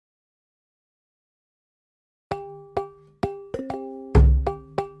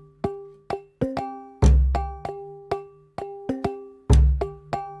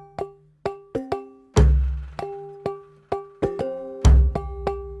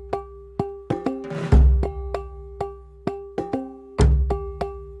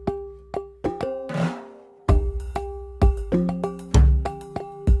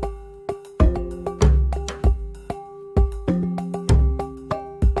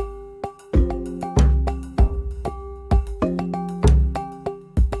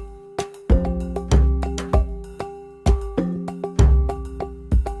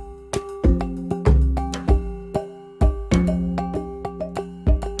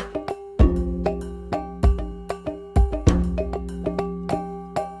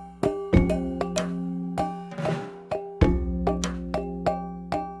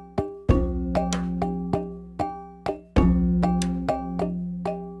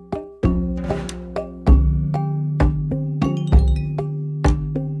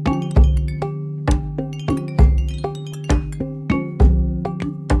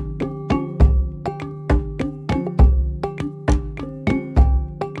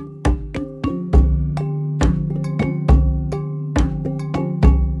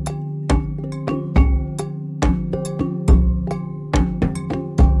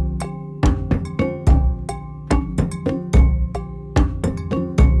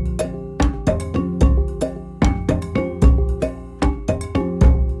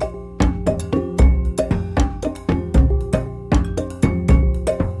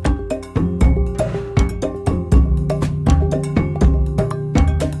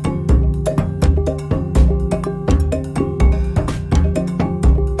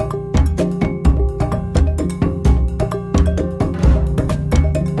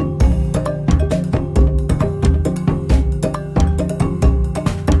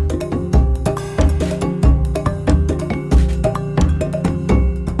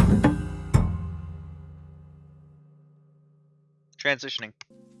transitioning.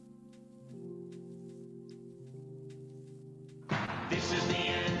 This is the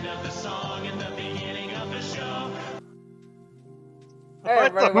end of the song and the beginning of the show. Hey, What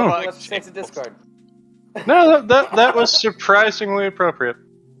everybody, the welcome fuck, to Let's Take the James? Discord. No, that was surprisingly appropriate.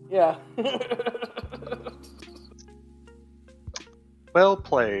 Yeah. Well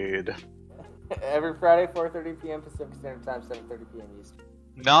played. Every Friday, 4:30 p.m. Pacific Standard Time, 7:30 p.m. Eastern.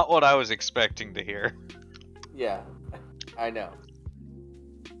 Not what I was expecting to hear. Yeah, I know.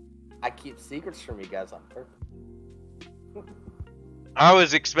 I keep secrets from you guys on purpose. I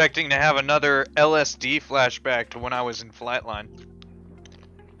was expecting to have another LSD flashback to when I was in Flatline.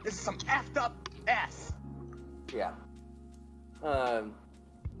 This is some effed up S. Yeah. Oh,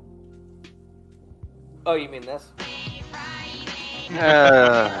 you mean this?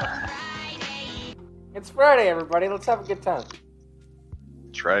 It's Friday, everybody. Let's have a good time.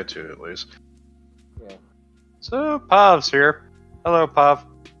 Try to, at least. Yeah. So, Pav's here. Hello, Pav.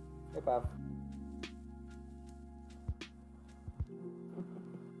 Hey, Bob.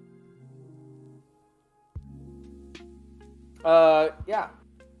 Yeah.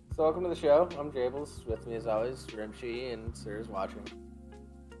 So welcome to the show. I'm Jables. With me as always, Rimshee, and Sir's watching.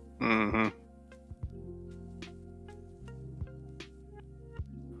 Mm-hmm.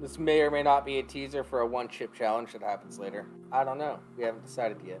 This may or may not be a teaser for a one-chip challenge that happens later. I don't know. We haven't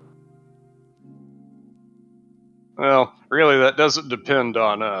decided yet. Well, really, that doesn't depend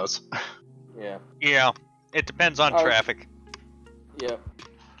on us. Yeah. Yeah, it depends on traffic. Yep.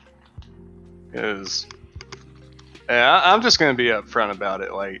 Because, yeah, I'm just going to be upfront about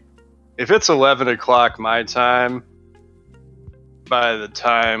it. Like, if it's 11 o'clock my time, by the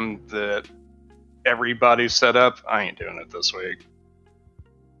time that everybody's set up, I ain't doing it this week.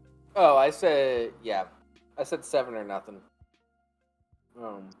 Oh, I said, yeah. I said 7 or nothing.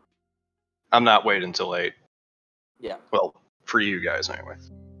 I'm not waiting till 8. Yeah. Well, for you guys, anyway.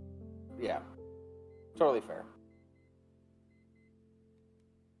 Yeah. Totally fair.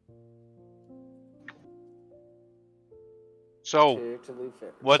 So, Totally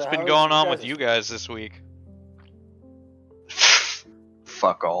fair. what's So been how going is on you with guys? you guys this week?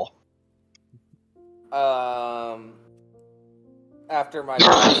 Fuck all. After my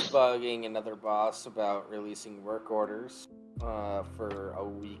boss bugging another boss about releasing work orders for a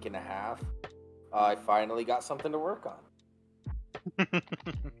week and a half, I finally got something to work on.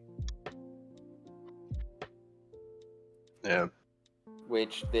 Yeah.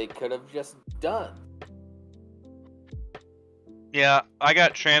 Which they could have just done. Yeah, I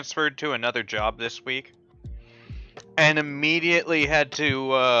got transferred to another job this week, and immediately had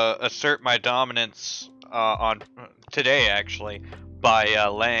to assert my dominance on today, actually, by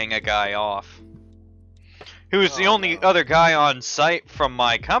laying a guy off. Who was the only other guy on site from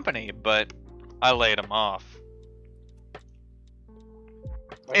my company, but I laid him off.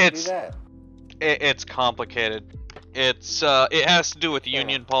 Why did you do that? It's complicated. It's it has to do with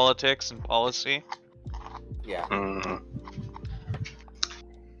union politics and policy. Yeah. Mm.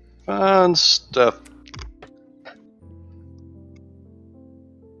 Fun stuff.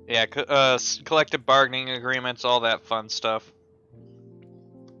 Yeah, collective bargaining agreements, all that fun stuff.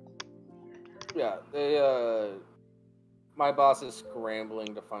 Yeah, they, my boss is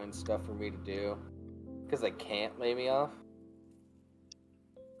scrambling to find stuff for me to do, because they can't lay me off.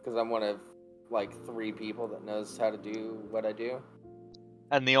 Because I'm one of, like, 3 people that knows how to do what I do.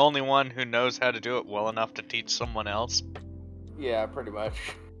 And the only one who knows how to do it well enough to teach someone else. Yeah, pretty much.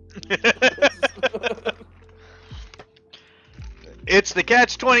 It's the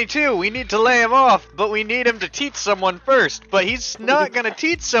catch-22. We need to lay him off, but we need him to teach someone first. But he's not going to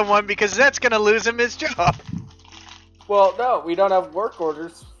teach someone because that's going to lose him his job. Well, no, we don't have work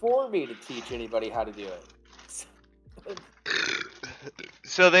orders for me to teach anybody how to do it.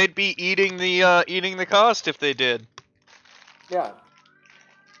 So they'd be eating the cost if they did. Yeah.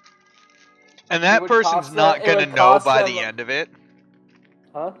 And that person's not going to know by the end of it.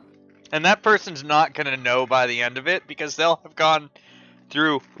 Huh? And that person's not going to know by the end of it because they'll have gone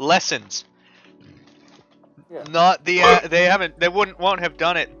through lessons. Yeah. Not the they won't have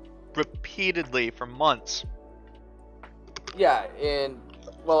done it repeatedly for months. Yeah, and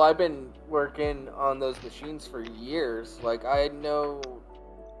well, I've been working on those machines for years. Like I know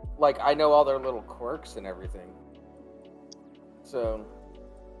all their little quirks and everything. So,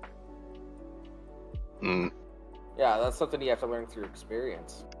 yeah, that's something you have to learn through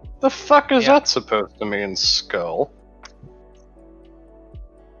experience. The fuck is that supposed to mean, Skull?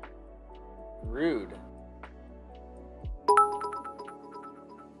 Rude.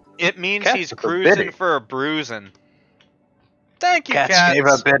 It means Cats he's with a cruising bitty. for a bruising. Thank you, Cats Cats. gave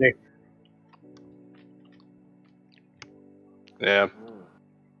a bitty. Yeah.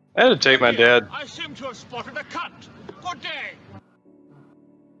 I had to take my dad. I seem to have spotted a cut. Good day.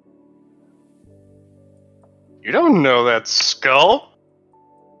 You don't know that Skull?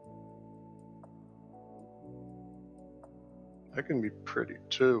 I can be pretty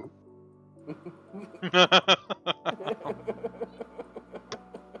too.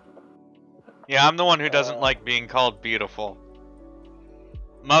 Yeah, I'm the one who doesn't like being called beautiful.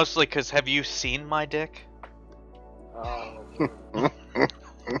 Mostly because have you seen my dick?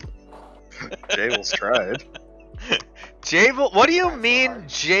 Javel's tried. Javel? What do you Trying so mean hard.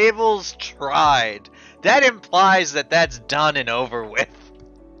 Javel's tried? That implies that that's done and over with.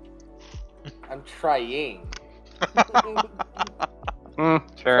 I'm trying.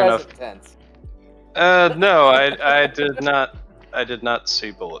 Fair enough. Present tense. No, I did not. I did not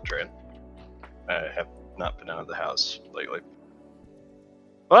see Bullet Train. I have not been out of the house lately.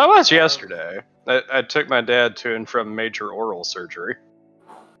 Well, I was yesterday. I took my dad to and from major oral surgery.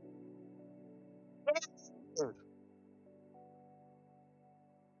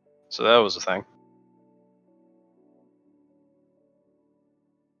 So that was a thing.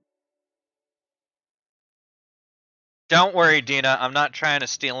 Don't worry, Dina. I'm not trying to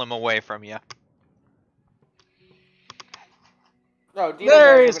steal him away from you. No, Dina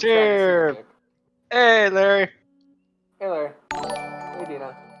Larry's hasn't been trying to see here. your dick. Hey, Larry. Hey, Larry. Hey,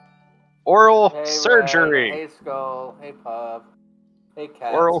 Dina. Oral Hey, surgery. Red. Hey, Skull. Hey, Pub. Hey,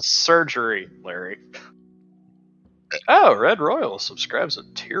 Cat. Oral surgery, Larry. Oh, Red Royal subscribes at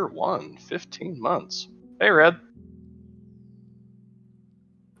tier 1, 15 months. Hey, Red.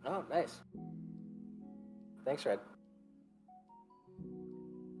 Oh, nice. Thanks, Red.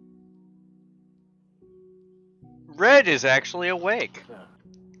 Red is actually awake. Yeah.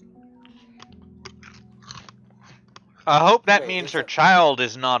 I hope that Wait, means is her it- child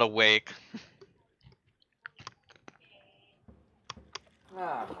is not awake.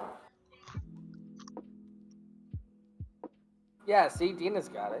 Ah. Yeah, see, Dina's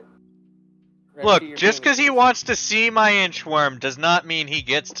got it. Red, Look, you're just being because he accused. wants to see my inchworm does not mean he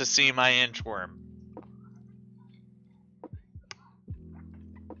gets to see my inchworm.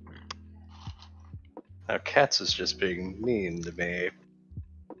 Now, Katz is just being mean to me.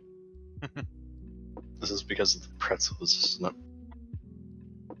 This is because of the pretzels, isn't it?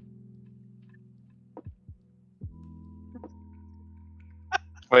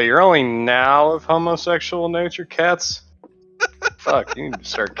 Wait, you're only now of homosexual nature, Katz? Fuck, you need to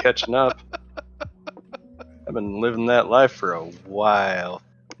start catching up. I've been living that life for a while.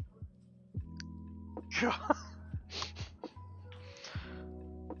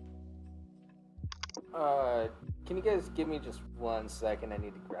 Can you guys give me just 1 second? I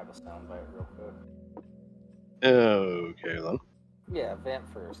need to grab a soundbite real quick. Okay, then. Yeah, vamp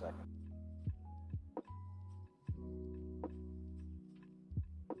for a second.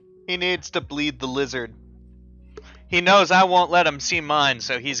 He needs to bleed the lizard. He knows I won't let him see mine,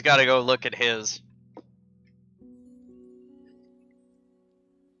 so he's got to go look at his.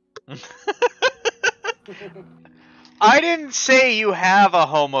 I didn't say you have a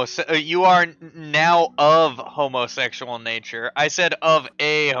you are now of homosexual nature. I said of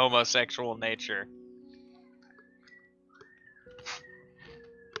a homosexual nature.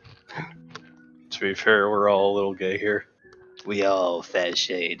 To be fair, we're all a little gay here. We all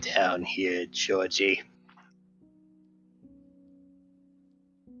fashion down here, Georgie.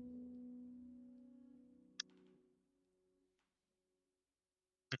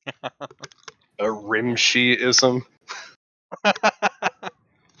 A Rimshee-ism.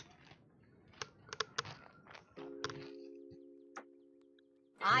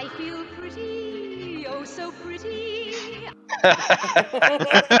 I feel pretty, oh so pretty.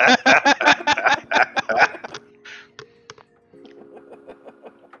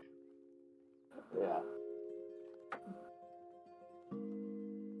 Yeah.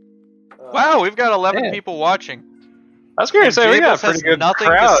 Wow, we've got 11 Man. people watching. I was going to And say, we got Jables a pretty has good nothing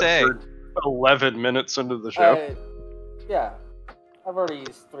to crowd say. for 11 minutes into the show. Yeah. I've already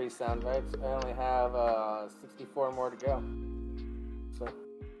used 3 sound bites. I only have 64 more to go. So,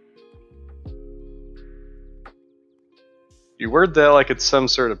 You word that like it's some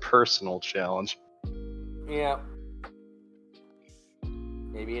sort of personal challenge. yeah.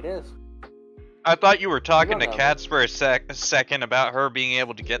 Maybe it is. I thought you were talking to don't know. Katz for a second about her being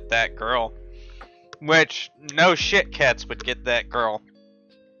able to get that girl. Which, no shit, Katz would get that girl.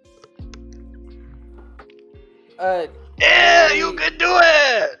 Yeah, you can do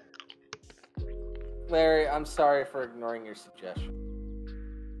it! Larry, I'm sorry for ignoring your suggestion.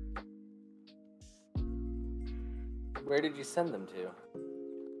 Where did you send them to?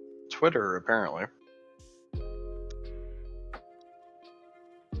 Twitter, apparently.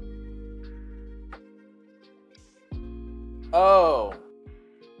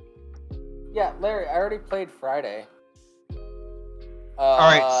 Yeah, Larry, I already played Friday.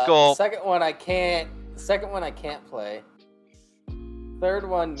 Alright, Skull. Second one I can't play. Third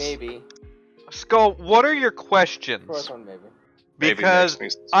one maybe. Skull, what are your questions? Fourth one maybe. Because Maybe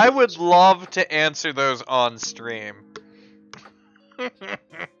next I would love to answer those on stream.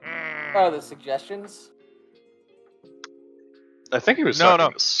 Oh, the suggestions? I think he was No, talking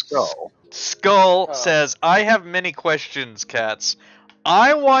no. to Skull. Skull Oh. says, I have many questions, Cats.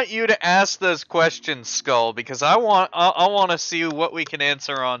 I want you to ask those questions, Skull, because I want to see what we can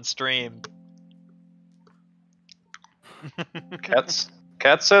answer on stream.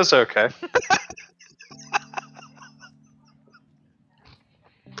 Cat says okay.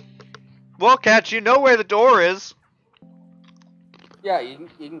 Well, Cats, you know where the door is. Yeah, you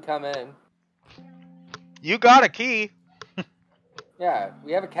can come in. You got a key. Yeah,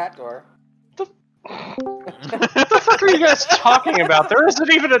 we have a cat door. What the fuck are you guys talking about? There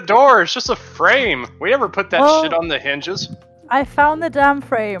isn't even a door. It's just a frame. We ever put that Well- shit on the hinges? I found the damn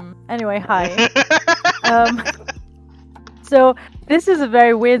frame. Anyway, hi. So this is a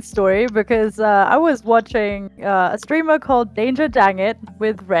very weird story because I was watching a streamer called Danger Dang It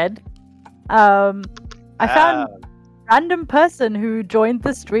with Red. I found a random person who joined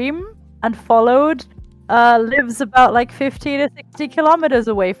the stream and followed. Lives about like 50 to 60 kilometers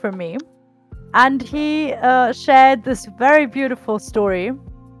away from me, and he shared this very beautiful story.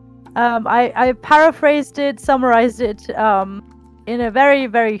 I paraphrased it, summarized it in a very,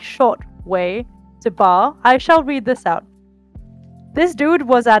 very short way to Bar. I shall read this out. This dude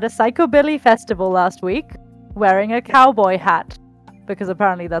was at a psychobilly festival last week, wearing a cowboy hat, because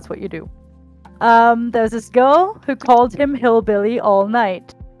apparently that's what you do. There's this girl who called him hillbilly all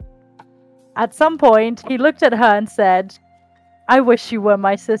night. At some point, he looked at her and said, I wish you were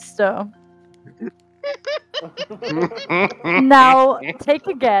my sister. Now, take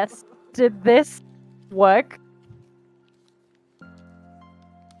a guess. Did this work?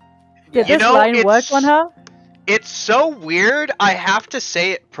 Did You this know, line work it's- on her? It's so weird, I have to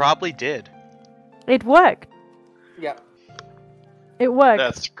say it probably did. It worked. Yep. It worked.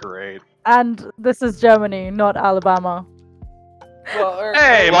 That's great. And this is Germany, not Alabama. Well,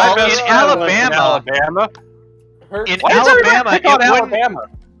 Hey, Well, my best in friend lives in Alabama- Alabama. In Why is everybody Alabama, pick on it wouldn't, Alabama?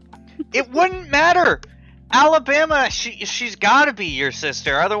 it wouldn't matter. Alabama, she's got to be your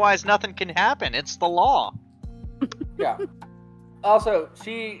sister, otherwise nothing can happen. It's the law. Yeah. Also,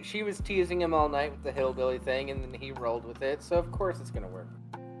 she was teasing him all night with the hillbilly thing, and then he rolled with it. So of course it's gonna work.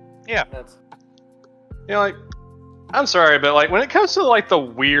 Yeah. That's You know, like, I'm sorry, but like when it comes to like the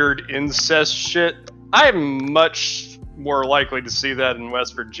weird incest shit, I'm much more likely to see that in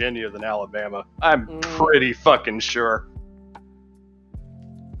West Virginia than Alabama. I'm pretty fucking sure.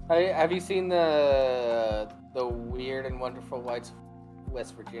 Hey, have you seen the Weird and Wonderful Whites of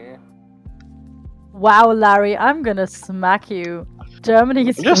West Virginia? Wow, Larry, I'm gonna smack you.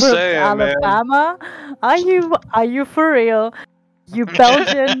 Germany's I'm just from saying, man. Alabama? Are you for real? You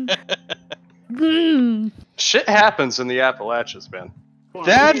Belgian? Shit happens in the Appalachians, man.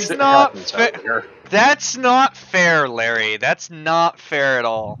 That's Shit not happens fair. out here. That's not fair, Larry. That's not fair at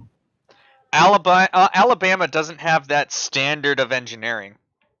all. Alabama doesn't have that standard of engineering.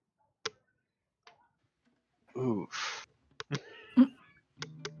 Oof.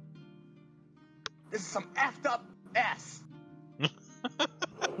 This is some effed up S.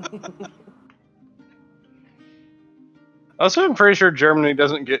 Also, I'm pretty sure Germany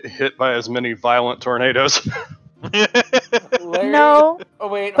doesn't get hit by as many violent tornadoes. Larry? No, Oh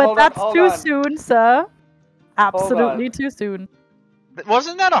wait, but hold that's on, hold too on. soon, sir. Absolutely on. too soon.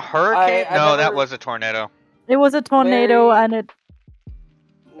 Wasn't that a hurricane? I No, never- that was a tornado. It was a tornado, Larry- and it.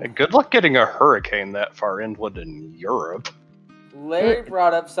 Hey, good luck getting a hurricane that far inland in Europe. Larry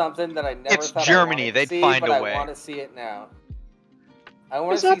brought up something that I never It's thought Germany, I wanted they'd to see, find but a I way. want to see it now. I want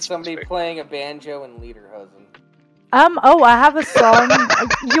What's to see that somebody supposed to be? playing a banjo and lederhosen. Oh, I have a song.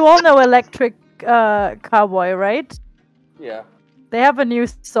 You all know Electric Cowboy, right? Yeah. They have a new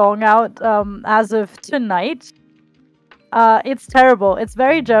song out as of tonight. It's terrible. It's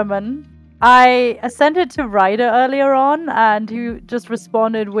very German. I sent it to Ryder earlier on, and he just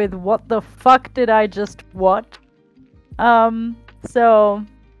responded with, "What the fuck did I just what?" So,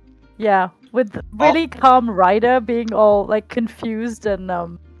 yeah, with really calm Ryder being all like confused and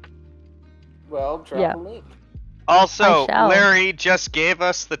Well, drop Yeah. a link. Also, I shall. Larry just gave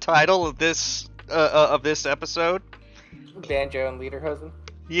us the title of this episode. Banjo and lederhosen.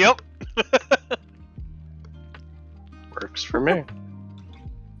 Yep. Works for me.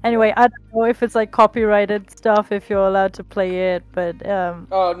 Anyway, I don't know if it's like copyrighted stuff if you're allowed to play it, but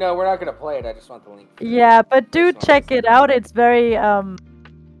Oh no, we're not gonna play it. I just want the link. yeah, but do That's not check nice. it out. It's very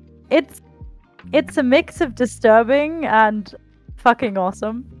it's it's a mix of disturbing and fucking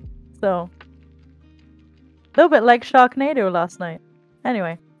awesome. So, a little bit like Sharknado last night.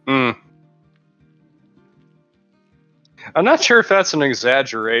 Anyway. I'm not sure if that's an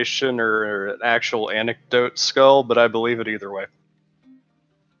exaggeration or an actual anecdote, Skull, but I believe it either way.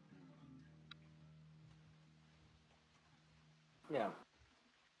 Yeah.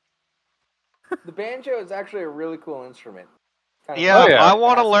 The banjo is actually a really cool instrument. Kind of Yeah, Oh, yeah. I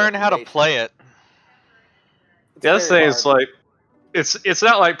want to fast learn how to repetition. play it. It's The other very thing is hard. like, it's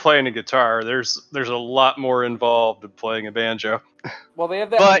not like playing a guitar. There's a lot more involved in playing a banjo. Well, they have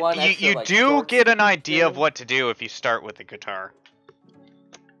that But one you, extra, you like, do short get an idea of string. what to do if you start with the guitar.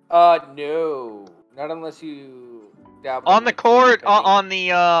 No, not unless you dabble On in, the like, chord,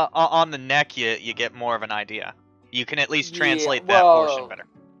 fingerpicking. on the neck, you get more of an idea. You can at least translate that well, portion better.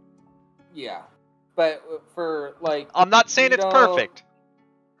 Yeah, but for like, I'm not saying you it's don't- perfect.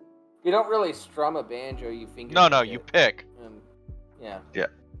 You don't really strum a banjo. You finger. No, pick you it, pick. and, yeah.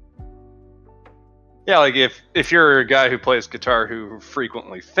 Yeah, like if you're a guy who plays guitar who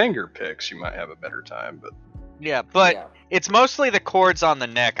frequently finger picks, you might have a better time. But Yeah, but Yeah. it's mostly the chords on the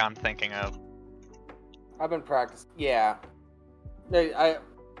neck I'm thinking of. I've been practicing. Yeah.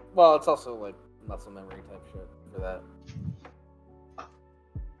 Well, it's also like muscle memory type shit for that.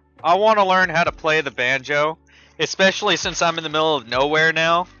 I want to learn how to play the banjo, especially since I'm in the middle of nowhere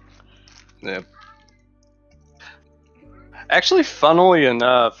now. yeah. Actually, funnily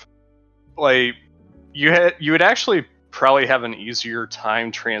enough, like you would actually probably have an easier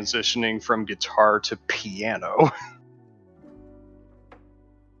time transitioning from guitar to piano.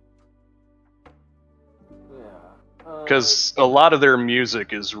 Yeah. Because a lot of their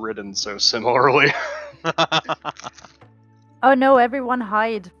music is written so similarly. Oh no, everyone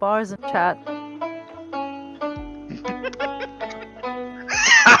hide. Bars in chat.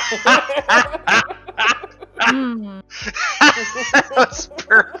 Hmm. That was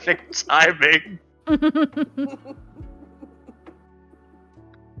perfect timing.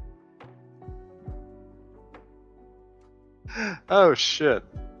 Oh shit.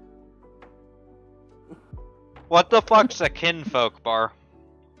 What the fuck's a kinfolk bar?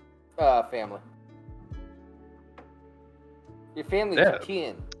 Family. Your family's Yeah.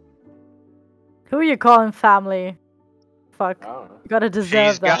 kin. Who are you calling family? Fuck. I don't know. You gotta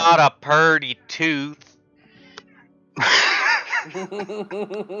deserve She's that. got a purty tooth.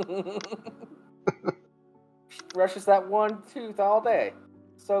 Brushes that one tooth all day.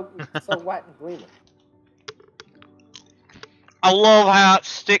 So white and gleaming. I love how it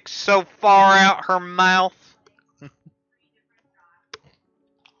sticks so far out her mouth.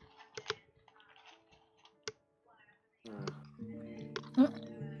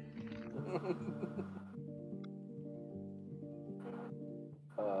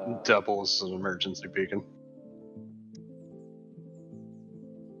 Doubles as an emergency beacon.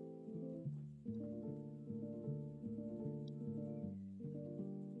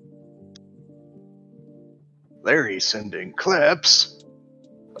 Larry's sending clips.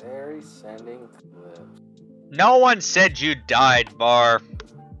 Larry sending clips. No one said you died, Bar.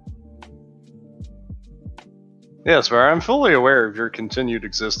 Yes, Var, I'm fully aware of your continued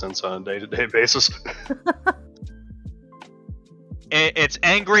existence on a day-to-day basis. It's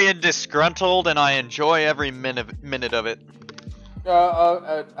angry and disgruntled, and I enjoy every minute of it.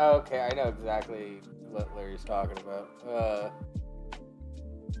 Okay, I know exactly what Larry's talking about.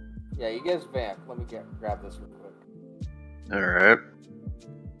 Yeah, you guys vamp. Let me grab this real quick. Alright.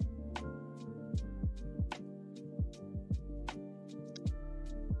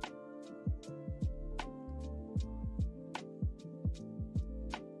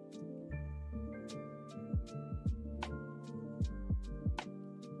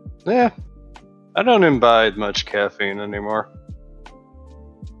 Yeah, I don't imbibe much caffeine anymore.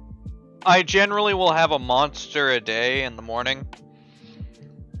 I generally will have a monster a day in the morning.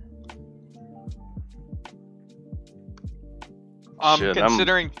 I'm Shit,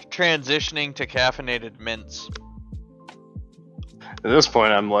 considering transitioning to caffeinated mints. At this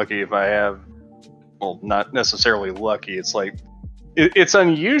point, I'm lucky if I have... Well, not necessarily lucky, it's like... It's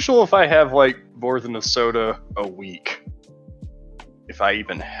unusual if I have, like, more than a soda a week. If I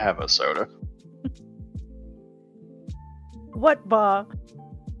even have a soda. What bar?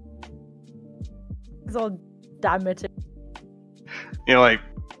 It's all damaging. You know, like...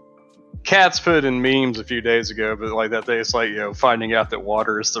 Cats put in memes a few days ago, but like that day, it's like, you know, finding out that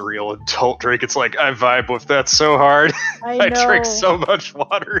water is the real adult drink. It's like, I vibe with that so hard. I I know. drink so much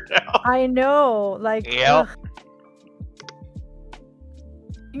water now. I know. Like, Yep. ugh.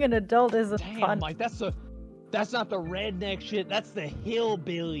 Being an adult isn't Damn, fun. Mike, that's not the redneck shit. That's the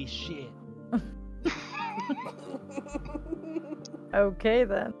hillbilly shit. Okay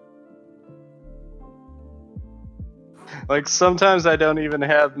then. Like, sometimes I don't even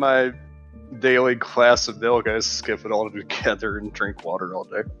have my daily glass of milk. I just skip it all together and drink water all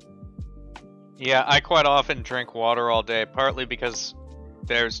day. Yeah, I quite often drink water all day, partly because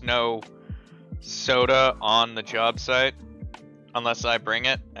there's no soda on the job site unless I bring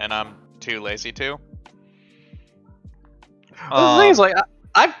it, and I'm too lazy to. Well, the thing is, like,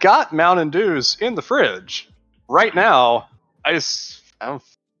 I've got Mountain Dews in the fridge right now. I don't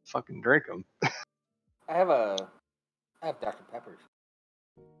fucking drink them. I have Dr. Peppers.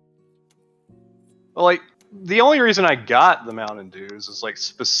 Well, like, the only reason I got the Mountain Dews is, like,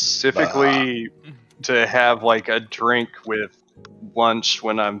 specifically to have, like, a drink with lunch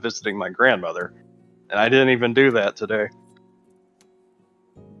when I'm visiting my grandmother. And I didn't even do that today.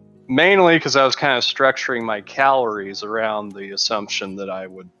 Mainly because I was kind of structuring my calories around the assumption that I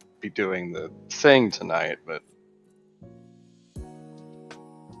would be doing the thing tonight, but...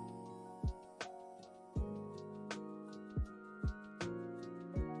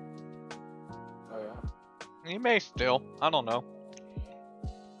 He may still. I don't know.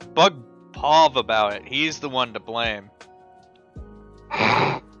 Bug Pav about it. He's the one to blame.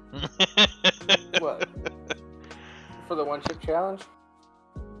 What? For the one chip challenge?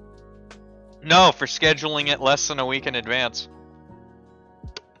 No, for scheduling it less than a week in advance.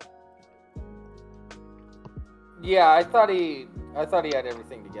 Yeah, I thought he had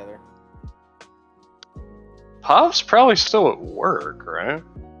everything together. Pav's probably still at work, right?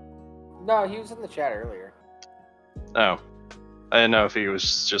 No, he was in the chat earlier. Oh. I didn't know if he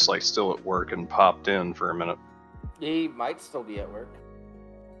was just, like, still at work and popped in for a minute. He might still be at work.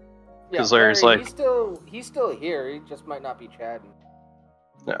 'Cause there's, like... He's still here, he just might not be chatting.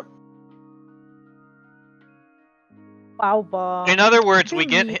 Yeah. Wow, Bob. In other words, we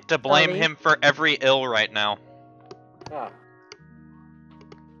Really, get to blame buddy? him for every ill right now. Ah.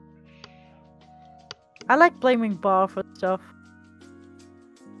 I like blaming Bar for stuff.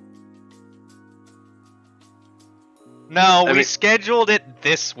 No, we mean- scheduled it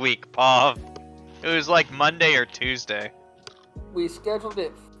this week, Pav. It was like Monday or Tuesday. We scheduled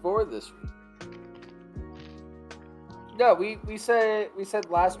it for this week. No, we said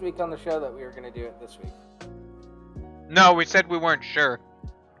last week on the show that we were gonna do it this week. No, we said we weren't sure.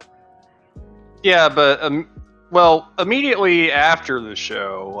 Yeah, but, well, immediately after the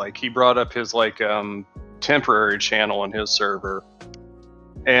show, like, he brought up his, like, temporary channel on his server.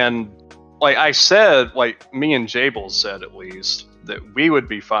 And, like, I said, like, me and Jable said at least, that we would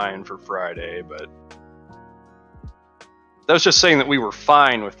be fine for Friday, but... That was just saying that we were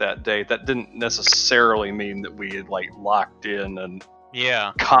fine with that date. That didn't necessarily mean that we had, like, locked in a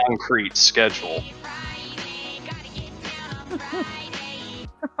Yeah. concrete schedule.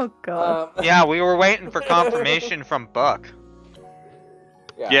 Oh god. Yeah, we were waiting for confirmation from Buck.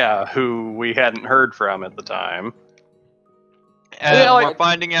 Yeah, who we hadn't heard from at the time. And Yeah, like- we're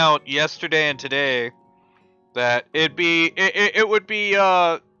finding out yesterday and today that it would be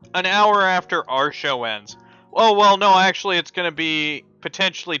an hour after our show ends. Oh well, no, actually, it's gonna be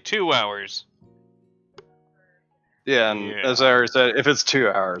potentially 2 hours. Yeah, and Yeah. as I already said, if it's 2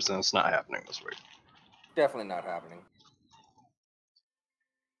 hours, then it's not happening this week. Definitely not happening.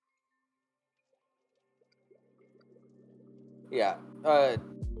 Yeah. Well,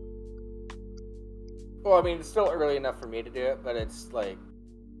 I mean, it's still early enough for me to do it, but it's like,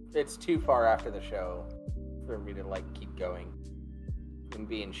 it's too far after the show for me to like keep going and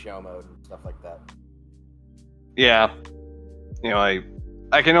be in show mode and stuff like that. Yeah. You know,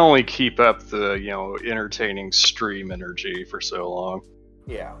 I can only keep up the, you know, entertaining stream energy for so long.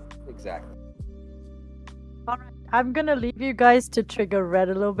 Yeah, exactly. Alright, I'm gonna leave you guys to trigger red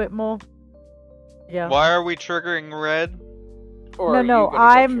a little bit more. Yeah. Why are we triggering red? Or No, are no, you gonna go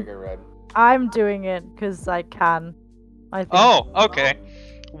I'm- trigger red? I'm doing it because I can. I think. Oh, okay.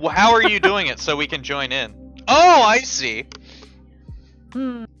 Well, how are you doing it so we can join in? Oh, I see.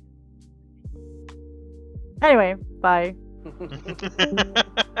 Hmm. Anyway, bye.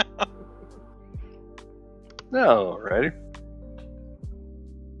 No, right?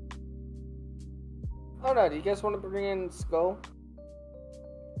 Oh no, do you guys want to bring in Skull?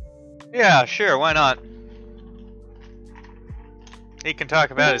 Yeah, sure, why not? He can talk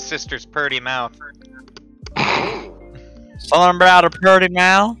about his sister's purty mouth. Something about a pretty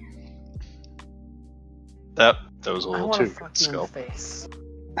mouth. That was a I little want too to fuck good, you in the Skull. face.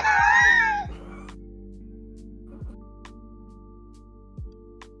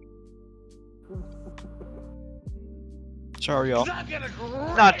 Sorry, y'all.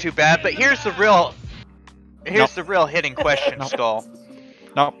 Not too bad, but here's the real hitting question, Nope. Skull.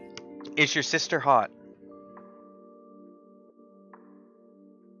 Nope. Is your sister hot?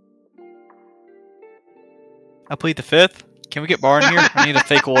 I plead the fifth. Can we get Bar in here? I need a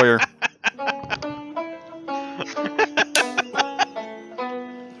fake lawyer.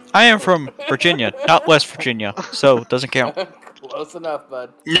 I am from Virginia, not West Virginia, so it doesn't count. Close enough,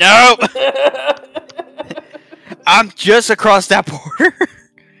 bud. No! I'm just across that border.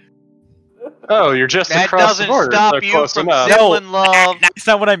 Oh, you're just That across the doesn't border. stop so you close from enough. sibling love. That's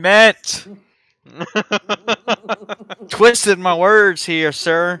not what I meant. Twisted my words here,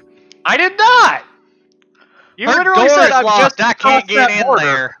 sir. I did not. You Her literally door's said I'm locked. just I across can't get that in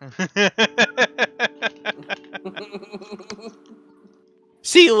border. there.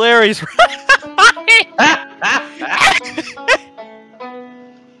 See, Larry's right.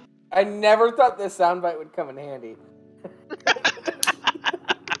 I never thought this soundbite would come in handy.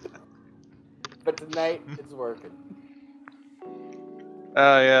 But tonight, it's working.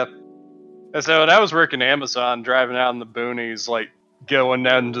 Oh, yeah. And so when I was working Amazon, driving out in the boonies, like, going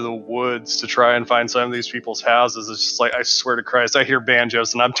down into the woods to try and find some of these people's houses, it's just like, I swear to Christ, I hear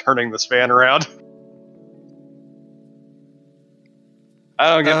banjos and I'm turning this van around.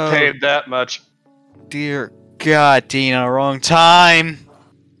 I don't get paid that much. Dear God, Dina, wrong time.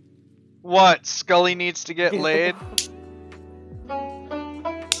 What? Scully needs to get laid?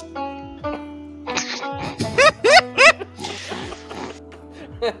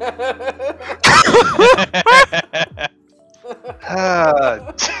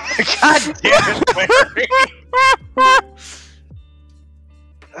 God damn it, Larry.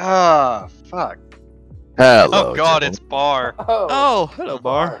 Ah, fuck. Hello. Oh God, it's Bar. Oh, hello,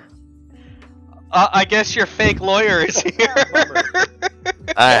 Bar. I guess your fake lawyer is here.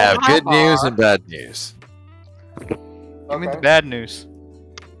 I have good news and bad news. Give me the bad news.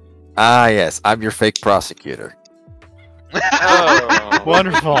 Ah, yes, I'm your fake prosecutor. Oh.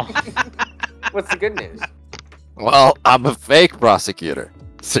 Wonderful. What's the good news? Well, I'm a fake prosecutor,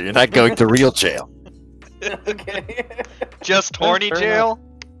 so you're not going to real jail. Okay. Just horny Fair jail?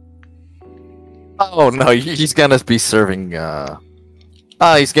 Oh no, he's gonna be serving.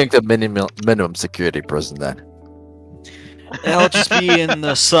 He's going to minimum security prison then. I'll just be in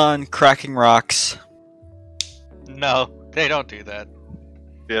the sun cracking rocks. No, they don't do that.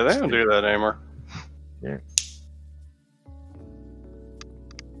 Yeah, they don't do that anymore. Yeah.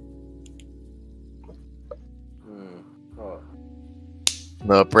 Oh.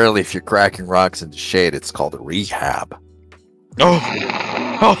 No, apparently, if you're cracking rocks in the shade, it's called a rehab.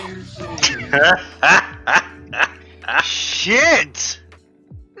 Oh. Shit!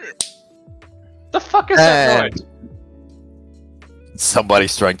 The fuck is that And noise?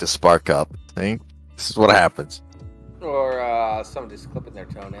 somebody's trying to spark up. See? This is what happens. Or somebody's clipping their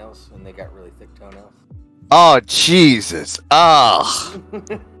toenails and they got really thick toenails. Oh Jesus! Oh,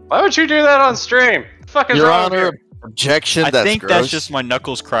 Why would you do that on stream? The fuck is Your wrong with Honor, you? objection. I That's think gross. that's just my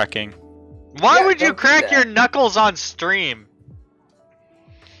knuckles cracking. Why Yeah, would you don't do crack that. your knuckles on stream?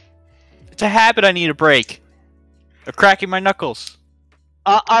 It's a habit I need to break. Of cracking my knuckles.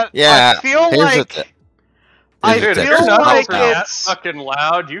 Yeah, I feel here's like the thi- I here's the Dude, thing. if feel your knuckles like are that it's fucking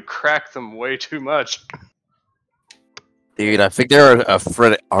loud, you crack them way too much. Dude, I think there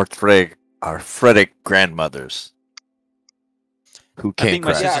are arthritic grandmothers who I can't think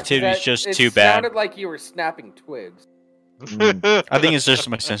my crack. sensitivity is just too It bad. sounded like you were snapping twigs. I think it's just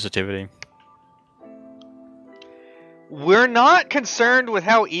my sensitivity. We're not concerned with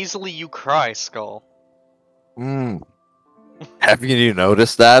how easily you cry, Skull. Mm. Have you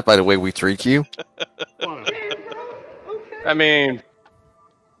noticed that by the way we treat you? I mean,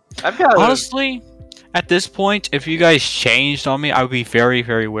 I've got Honestly, at this point, if you guys changed on me, I would be very,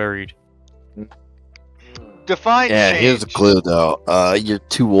 very worried. Define Yeah, change. here's a clue though. You're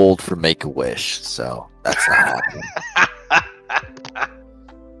too old for Make-A-Wish, so that's not happening.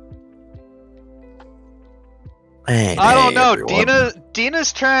 Man, I don't hey, know. everyone.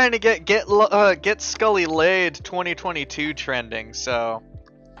 Dina's trying to get Scully laid 2022 trending, so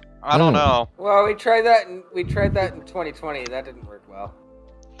I don't know. Well, we tried that in 2020. That didn't work well.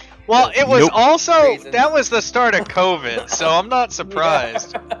 Well, it was Nope. also Reasons. that was the start of COVID, so I'm not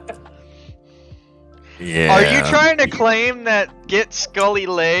surprised. Yeah. Are you trying to claim that Get Scully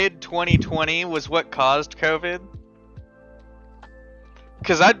Laid 2020 was what caused COVID?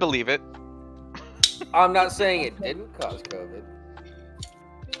 Because I'd believe it. I'm not saying it didn't cause COVID.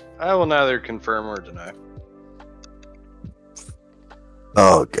 I will neither confirm or deny.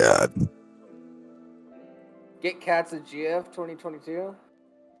 Oh God. Get Cats at GF 2022.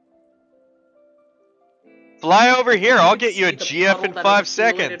 Fly over here, I'll get you a See the GF in puddle that 5 is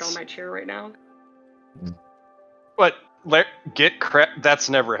accumulated seconds. on my chair right now. What? Get crap. That's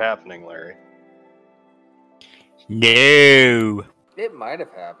never happening, Larry. No. It might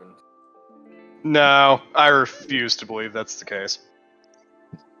have happened. No, I refuse to believe that's the case.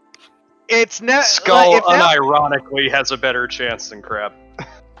 It's not. Skull unironically has a better chance than crap.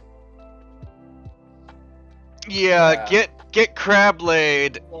 Yeah, get crab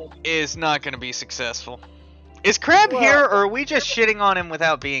laid is not going to be successful. Is Crab here, or are we just shitting on him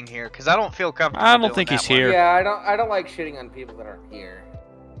without being here? Because I don't feel comfortable. I don't think he's here. Yeah, I don't like shitting on people that aren't here.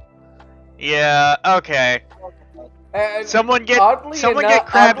 Yeah. Okay. And Someone get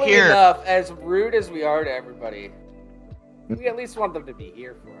Crab oddly here. Enough, as rude as we are to everybody, we at least want them to be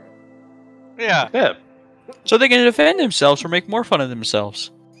here for it. Yeah. Yeah. So they can defend themselves or make more fun of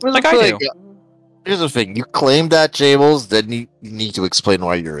themselves. Here's Like the I thing, do. Here's the thing. You claim that, Jables, then you need to explain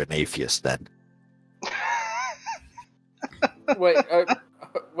why you're an atheist then. Wait,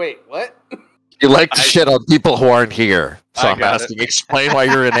 what? You like to shit on people who aren't here. So I I'm got asking, explain why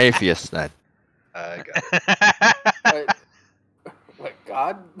you're an atheist then. I got it. What,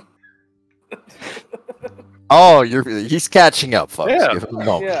 God? Oh, he's catching up, folks. Yeah. Give him a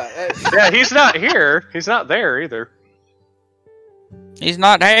moment. Yeah, he's not here. He's not there either. He's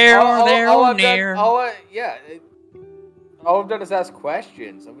not here or there all or I've done- near. all I've done is ask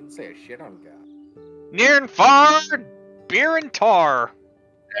questions. I wouldn't say a shit on God. Near and far, beer and tar.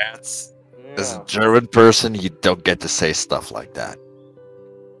 As a German person, you don't get to say stuff like that.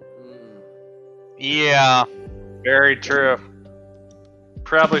 Yeah. Very true.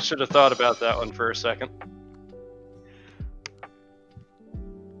 Probably should have thought about that one for a second.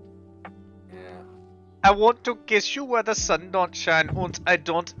 I want to kiss you where the sun don't shine, and I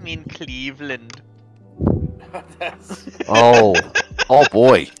don't mean Cleveland. Oh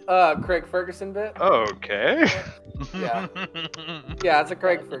boy. Craig Ferguson bit? Okay. Yeah. Yeah, it's a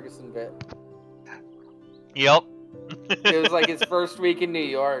Craig Ferguson bit. Yep. It was like his first week in New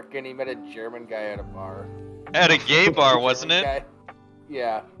York, and he met a German guy at a bar. At a gay bar, wasn't it? Guy.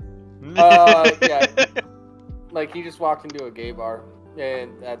 Yeah. Yeah. Like he just walked into a gay bar,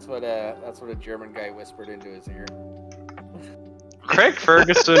 and that's what a German guy whispered into his ear. Craig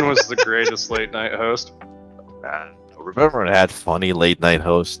Ferguson was the greatest late night host. Remember it had funny late night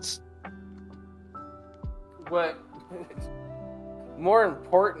hosts. What? More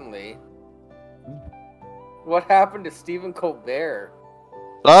importantly, what happened to Stephen Colbert?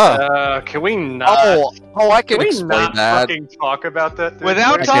 Can we not? I can we explain not that. fucking talk about that? Thing?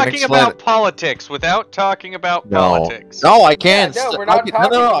 Without talking about politics. Without talking about politics. No, I can't. Yeah, no, we're not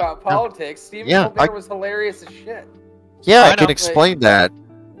talking about politics. Stephen Colbert was hilarious as shit. Yeah, I can explain that.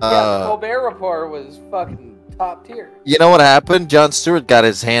 Yeah, Colbert Report was fucking top tier. You know what happened? Jon Stewart got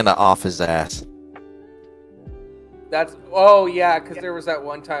his hand off his ass. Because there was that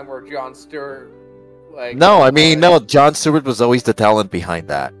one time where Jon Stewart, No, Jon Stewart was always the talent behind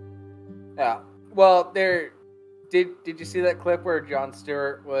that. Yeah. Well, did you see that clip where Jon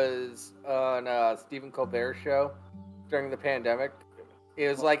Stewart was on Stephen Colbert's show during the pandemic? It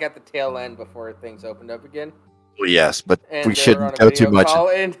was like at the tail end before things opened up again. Well, yes, but And we they were shouldn't on a go too video much. call,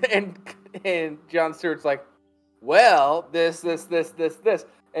 and Jon Stewart's like, well, this,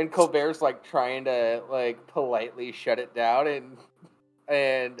 and Colbert's like trying to like politely shut it down,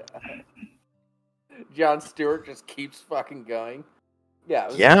 and Jon Stewart just keeps fucking going. Yeah, it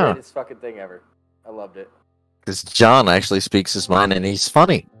was the greatest fucking thing ever. I loved it. Because John actually speaks his mind and he's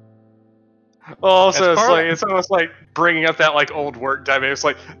funny. Well, also, it's almost like bringing up that like old work dynamic. It's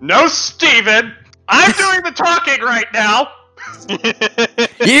like, no, Steven! I'm doing the talking right now!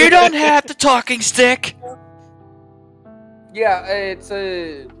 You don't have the talking stick! Yeah, it's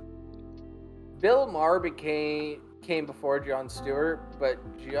Bill Maher came before Jon Stewart, but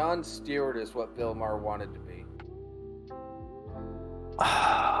Jon Stewart is what Bill Maher wanted to be.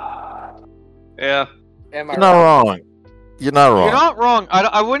 Yeah. Am I You're not wrong. You're not wrong. You're not wrong.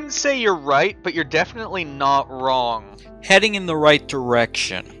 I wouldn't say you're right, but you're definitely not wrong. Heading in the right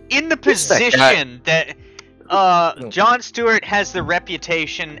direction. In the position that Jon Stewart has the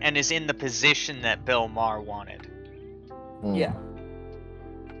reputation and is in the position that Bill Maher wanted. Yeah.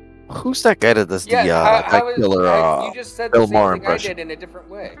 Who's that guy that does the you just said Bill the Maher same thing I impression? did in a different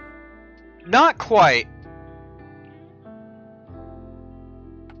way. Not quite.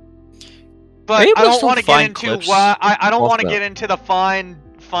 But Maybe I we'll don't still want to get find into clips. why. I don't want to Also- get into the fine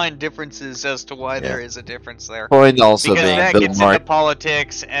differences as to why there is a difference there. Point also Because being that Bill gets Maher. into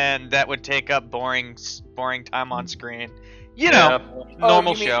politics, and that would take up boring time on screen. You know,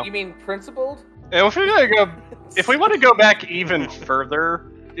 normal show. You mean principled? And if we want to go back even further,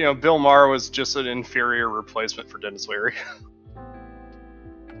 Bill Maher was just an inferior replacement for Dennis Leary.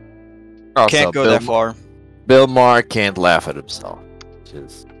 Also, Can't go that far. Bill Maher can't laugh at himself.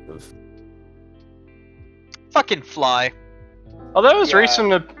 Just Fucking fly. Although his Yeah.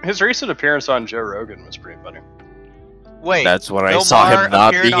 recent appearance on Joe Rogan was pretty funny. Wait. That's when I Bill saw Maher him not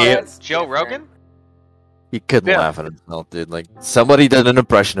appeared being on able. Joe different. Rogan? He couldn't Yeah. laugh at himself, dude. Like somebody did an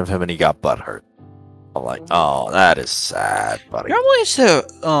impression of him and he got butthurt. I'm like, oh, that is sad, buddy. Normally it's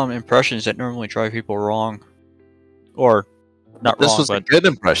the impressions that normally drive people wrong. Or not This wrong, was a but good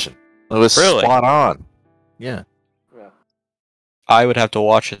impression. It was Really? spot on. Yeah, Yeah. I would have to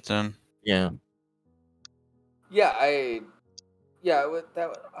watch it then. yeah. Yeah,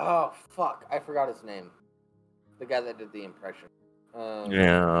 oh fuck, I forgot his name. The guy that did the impression.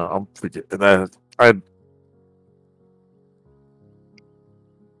 Yeah, I'm forgetting that.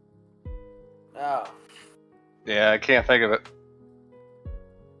 Oh, Yeah, I can't think of it.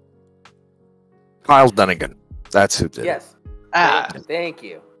 Kyle Dunnigan. That's who did it. yes. Ah. Thank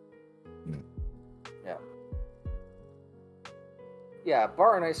you. Hmm. Yeah. Yeah,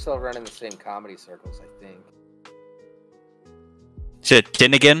 Bar and I still run in the same comedy circles, I think. Is it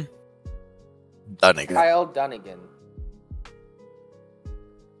Dinnigan? Dunnigan. Kyle Dunnigan.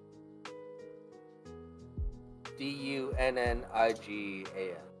 Dunnigan.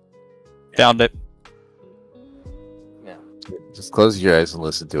 Found it. Yeah. Just close your eyes and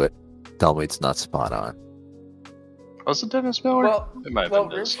listen to it. Tell me it's not spot on. Was it Dennis Miller? Well, It might have well,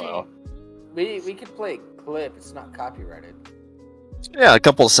 been Dennis Miller. Rimshee, we could play a clip. It's not copyrighted. Yeah, a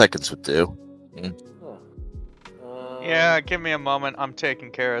couple of seconds would do. Yeah, give me a moment. I'm taking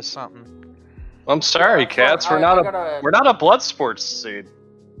care of something. I'm sorry, cats. We're not a blood sports seed.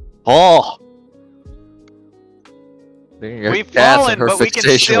 Oh. We've Cats fallen, and her but we can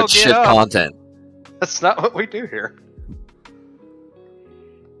fixation still with get shit up. content. That's not what we do here.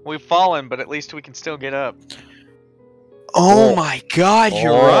 We've fallen, but at least we can still get up. Oh my god,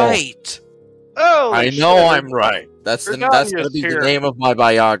 you're Oh. right. Oh, I know I'm right. That's going Rebellious to be here. the name of my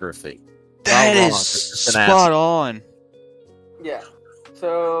biography. That Not is wrong, it's just an spot on. Yeah.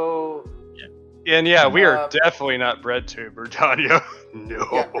 So. And yeah, we are Uh, definitely not bread tuber, Tanya. No.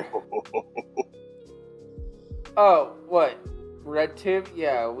 Yeah. Oh, what? Red tube?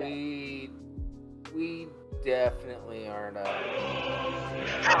 Yeah, we definitely aren't.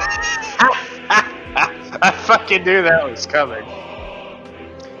 I fucking knew that was coming.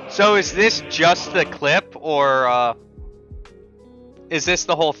 So is this just the clip, or is this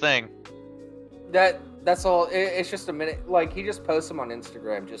the whole thing? That's all. It's just a minute. Like he just posts them on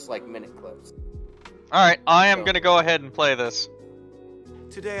Instagram, just like minute clips. All right, I am gonna go ahead and play this.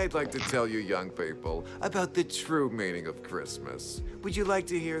 Today I'd like to tell you young people about the true meaning of Christmas. Would you like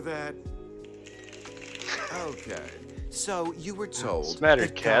to hear that? Okay. So you were told What's the matter,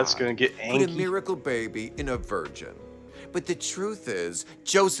 that cat's God gonna get put a angry. miracle baby in a virgin. But the truth is,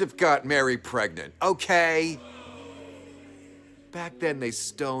 Joseph got Mary pregnant, okay? Back then, they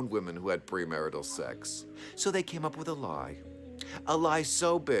stoned women who had premarital sex. So they came up with a lie. A lie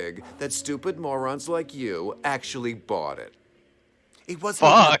so big that stupid morons like you actually bought it. It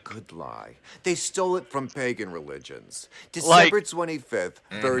wasn't even a good lie. They stole it from pagan religions. December 25th,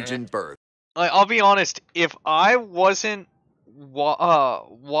 virgin birth. Like, I'll be honest, if I wasn't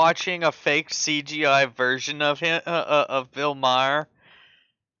watching a fake CGI version of him, of Bill Maher,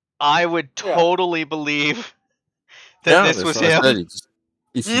 I would totally believe that this was him.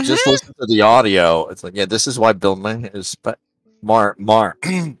 If you just listen to the audio, it's like, yeah, this is why Bill Maher is Mar.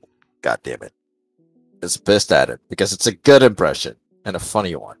 God damn it, is pissed at it because it's a good impression and a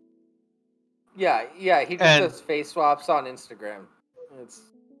funny one. Yeah, he just does face swaps on Instagram. It's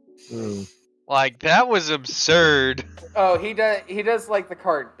like that was absurd. Oh, he does like the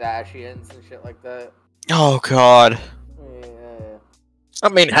Kardashians and shit like that. Oh god. Yeah. I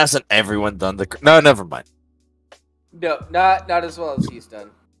mean, hasn't everyone done the? No, never mind. No, not as well as he's done.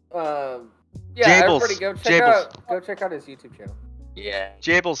 Yeah, Jables, everybody go check out his YouTube channel. Yeah,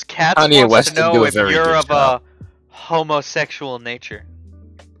 Jables, Cats Kanye wants West to didn't do know a if very you're good of job. a homosexual nature.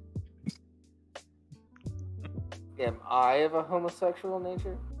 Am I of a homosexual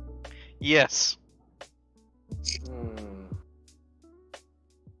nature? Yes.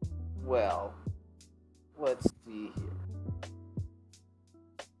 Well, let's see here.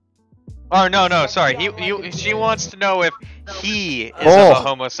 Oh no, sorry. She wants to know if he is of a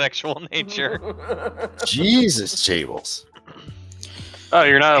homosexual nature. Jesus, Jables. Oh,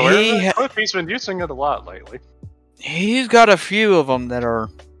 you're not aware of it? He's been using it a lot lately. He's got a few of them that are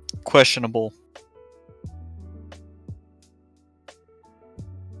questionable.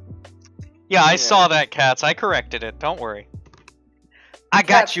 Yeah, I saw that, Cats. I corrected it. Don't worry. I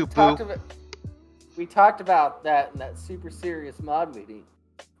got you, boo. We talked about that in that super serious mod meeting.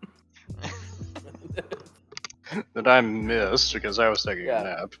 that I missed because I was taking Yeah. a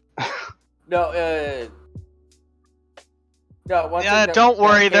nap. No, no. One thing Yeah, that- don't that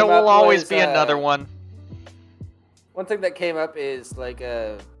worry. came There will up always was, be another one. One thing that came up is like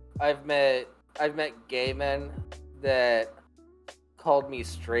I've met gay men that called me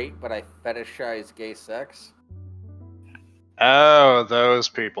straight, but I fetishize gay sex. Oh, those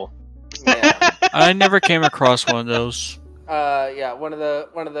people. Yeah. I never came across one of those. Yeah. One of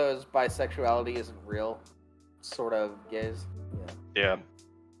those bisexuality isn't real, sort of gays. Yeah.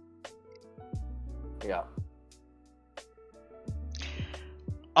 Yeah.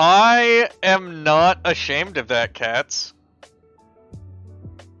 I am not ashamed of that, Cats.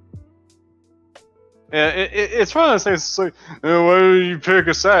 Yeah, it's one of those things. It's like, why do you pick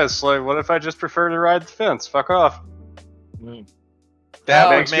a side? It's like, what if I just prefer to ride the fence? Fuck off. That Oh,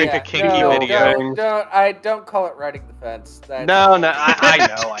 would makes make me a kinky no, video. Don't call it riding the fence. That, No, I know.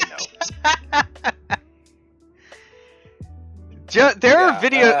 There are Yeah,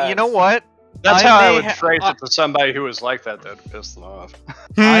 video. You know what? That's I how I may would ha- phrase it to somebody who was like that. That would piss them off.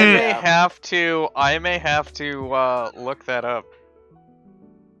 I may Yeah. have to. Look that up.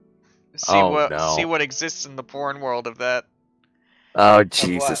 See Oh, no. See what exists in the porn world of that. Oh, of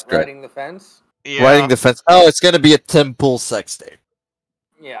Jesus what, Christ. riding the fence? Yeah. Riding the fence. Oh, it's gonna be a Tim Pool sex tape.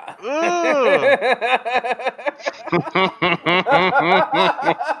 Yeah.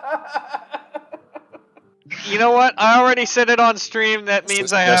 You know what? I already said it on stream. That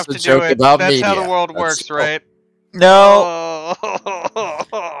means I That's have a to joke do it. about That's how the media. world That's- works, right? No.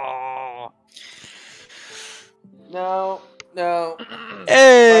 Oh. No.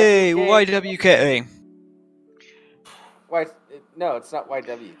 Hey, YWK. YWK. Why? No, it's not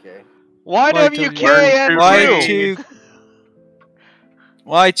YWK. YWKN2.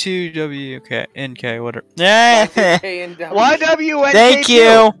 Y2WKNK, whatever. YWKNW. YWNK2. Thank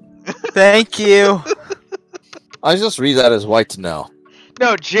you. Thank you. I just read that as white to know.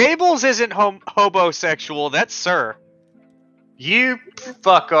 No, Jables isn't hobosexual. That's Sir. You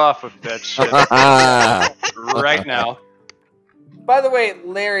fuck off with that shit right now. By the way,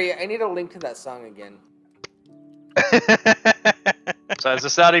 Larry, I need a link to that song again. Besides,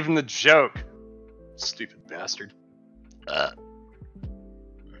 it's not even the joke. Stupid bastard.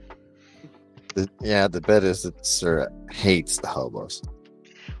 The bet is that Sir hates the hobos.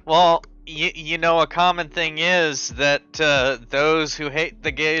 Well, you know, a common thing is that those who hate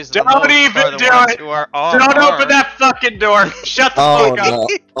the gays the Don't most even are the do ones it! who are Don't open that fucking door! Shut the Oh fuck up! no!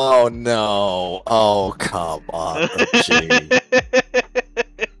 Oh no! Oh come on, Rimshee.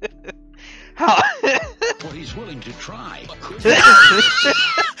 How? Well, he's willing to try.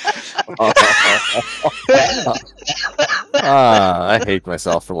 I hate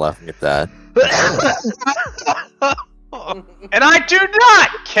myself for laughing at that. And I do not,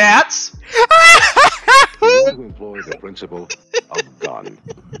 cats! You employ the principle of gun.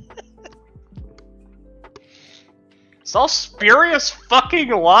 It's all spurious fucking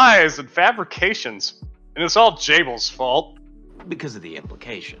lies and fabrications. And it's all Jable's fault. Because of the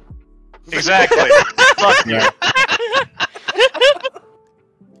implication. Exactly. Fuck you.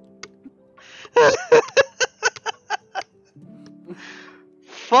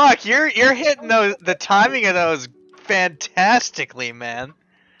 Fuck, you're hitting the timing of those fantastically, man.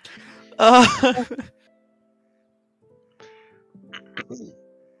 God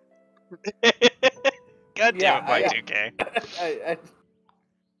damn it, Y2K.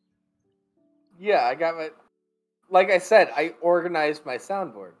 Yeah, I got my. Like I said, I organized my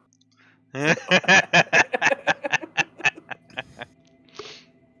soundboard.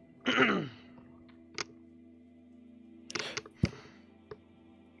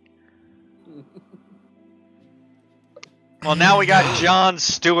 Well, now we got Jon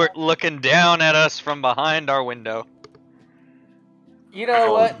Stewart looking down at us from behind our window. You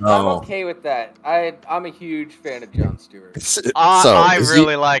know what? no. I'm okay with that. I'm a huge fan of Jon Stewart. I is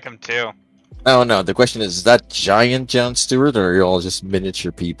really like him too. Oh no, the question is that giant Jon Stewart, or are you all just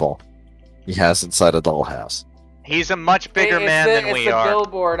miniature people he has inside a dollhouse? He's a much bigger It's man than we the are.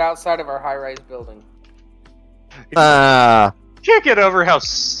 billboard outside of our high-rise building. Can't get over how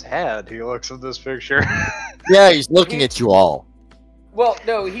sad he looks in this picture. Yeah, he's looking at you all. Well,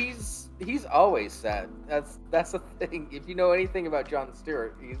 no, he's always sad. That's the thing. If you know anything about Jon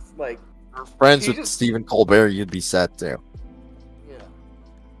Stewart, he's like Friends he's with just- Stephen Colbert, you'd be sad too. Yeah.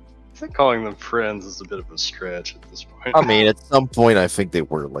 I think calling them friends is a bit of a stretch at this point. I mean, at some point, I think they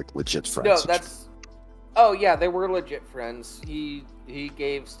were like legit friends. No, that's. Oh yeah, they were legit friends. He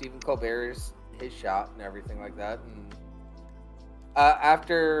gave Stephen Colbert his shot and everything like that. And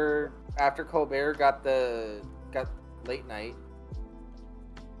after Colbert got late night,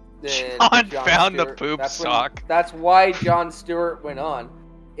 then John found the Stewart- poop that's when- sock. That's why Jon Stewart went on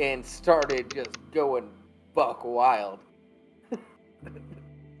and started just going buck wild.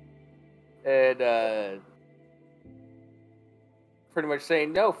 And pretty much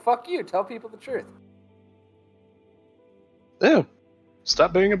saying, no, fuck you, tell people the truth. Yeah.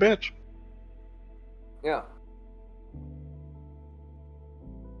 Stop being a bitch. Yeah.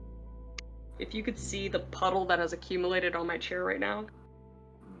 If you could see the puddle that has accumulated on my chair right now.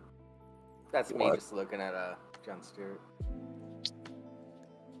 That's me What? just looking at Jon Stewart.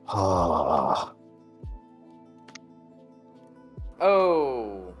 Ah.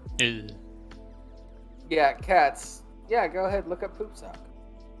 Oh. Ew. Yeah, cats. Yeah, go ahead, look up poop sock.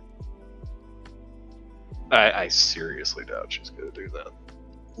 I seriously doubt she's gonna do that.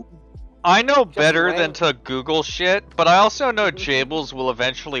 I know better wait. than to Google shit, but I also know Jables will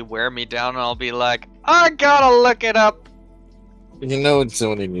eventually wear me down and I'll be like, I gotta look it up. You know what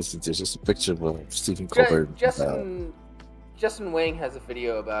somebody needs to do? Just a picture of Stephen Colbert. Justin Wang has a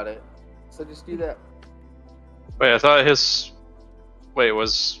video about it, so just do that. Wait, I thought his... Wait,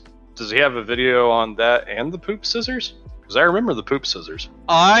 does he have a video on that and the poop scissors? Because I remember the poop scissors.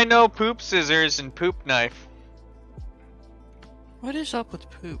 I know poop scissors and poop knife. What is up with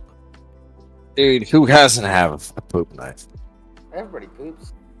poop? Dude, who hasn't have a poop knife? Everybody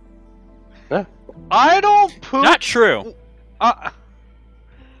poops. Yeah. I don't poop. Not true.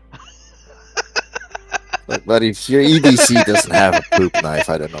 Like, but if your EDC doesn't have a poop knife,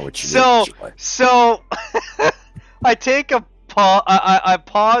 I don't know what you do. So I take a I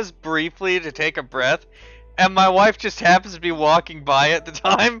pause briefly to take a breath, and my wife just happens to be walking by at the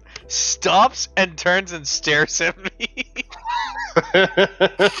time, stops and turns and stares at me.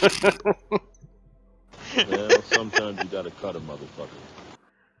 Well, sometimes you gotta cut a motherfucker.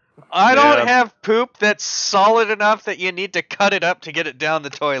 I don't have poop that's solid enough that you need to cut it up to get it down the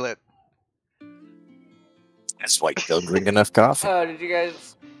toilet. That's why you don't drink enough coffee. Did you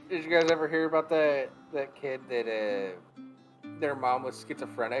guys ever hear about that kid that their mom was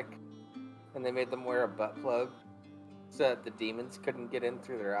schizophrenic, and they made them wear a butt plug so that the demons couldn't get in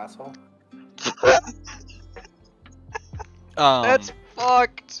through their asshole? That's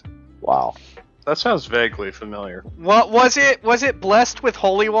fucked. Wow. That sounds vaguely familiar. What was it? Was it blessed with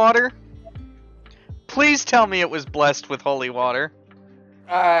holy water? Please tell me it was blessed with holy water.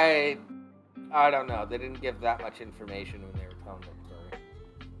 I don't know. They didn't give that much information when they were telling the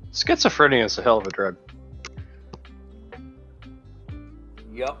story. Schizophrenia is a hell of a drug.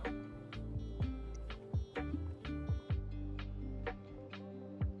 Yup.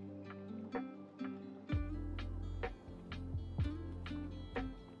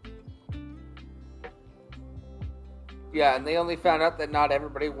 Yeah, and they only found out that not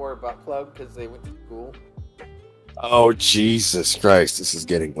everybody wore a butt plug because they went to school. Oh, Jesus Christ. This is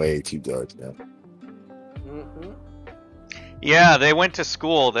getting way too dark now. Mm-hmm. Yeah, they went to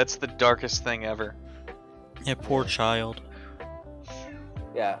school. That's the darkest thing ever. Yeah, poor child.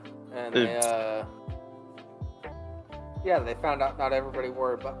 Yeah, and they found out not everybody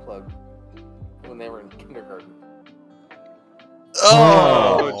wore a butt plug when they were in kindergarten.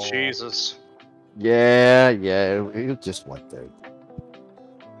 Oh, Jesus. Yeah, you just went there.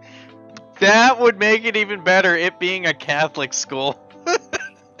 That would make it even better, it being a Catholic school.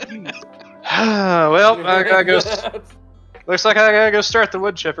 Well, I gotta go. Looks like I gotta go start the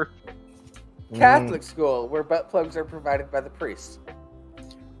wood chipper. Catholic school, where butt plugs are provided by the priest.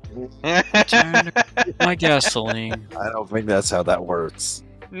 My gasoline. I don't think that's how that works.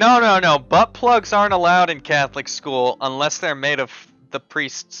 No. Butt plugs aren't allowed in Catholic school unless they're made of the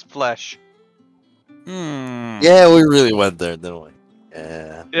priest's flesh. Yeah, we really went there, didn't we?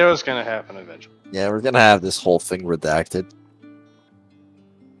 Yeah. It was gonna happen eventually. Yeah, we're gonna have this whole thing redacted.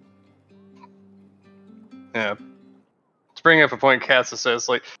 Yeah. To bring up a point Katza says,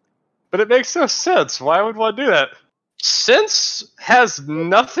 like, but it makes no sense. Why would one do that? Sense has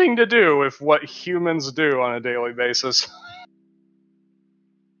nothing to do with what humans do on a daily basis.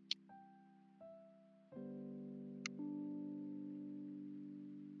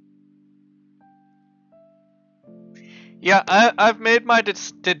 Yeah, I've made my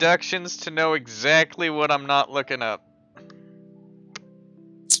deductions to know exactly what I'm not looking up.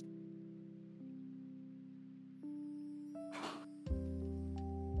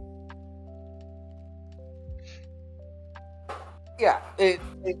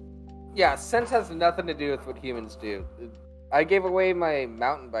 Yeah, sense has nothing to do with what humans do. I gave away my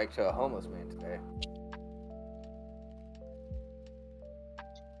mountain bike to a homeless man today.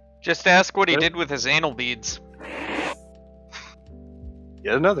 Just ask what he did with his anal beads.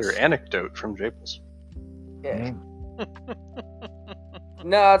 Yet another anecdote from Japles. Yeah.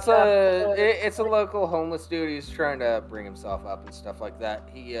 No, it's a local homeless dude. He's trying to bring himself up and stuff like that.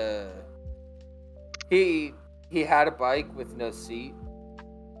 He had a bike with no seat.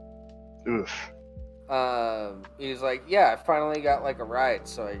 Oof. He's like, yeah, I finally got like a ride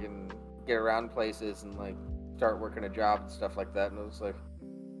so I can get around places and like start working a job and stuff like that. And I was like,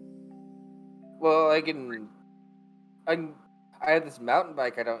 well, I have this mountain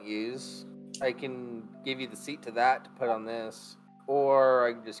bike I don't use. I can give you the seat to that to put on this, or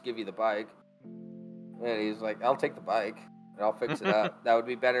I can just give you the bike. And he's like, I'll take the bike and I'll fix it up. That would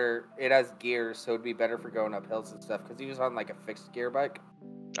be better. It has gears, so it'd be better for going up hills and stuff. Because he was on like a fixed gear bike.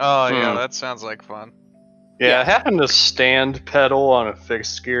 Oh yeah, that sounds like fun. Yeah, having to stand pedal on a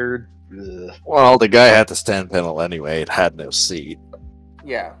fixed gear. Ugh. Well, the guy had the stand pedal anyway. It had no seat.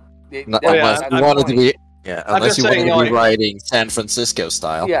 Yeah. Unless you wanted to be, unless you wanted to like, be riding San Francisco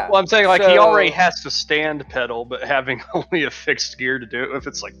style. Yeah. Well, I'm saying like he already has to stand pedal, but having only a fixed gear to do it with,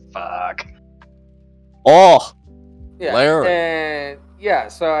 it's like fuck. Oh. Yeah. Larry. And yeah,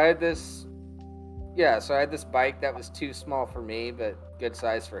 so I had this. Yeah, so I had this bike that was too small for me, but good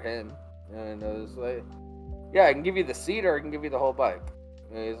size for him. And I was like, yeah, I can give you the seat or I can give you the whole bike.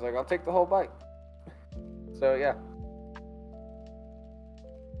 And he's like, I'll take the whole bike. So yeah.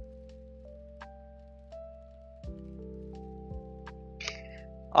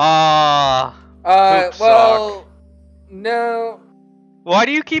 Well, no. Why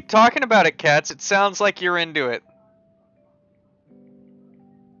do you keep talking about it, Cats? It sounds like you're into it.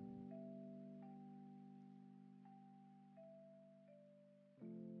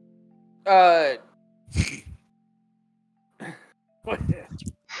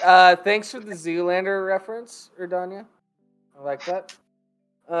 Thanks for the Zoolander reference, Erdania. I like that.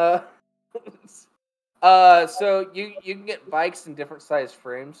 So you can get bikes in different size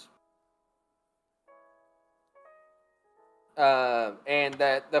frames. And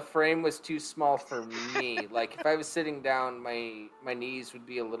that the frame was too small for me. Like if I was sitting down, my knees would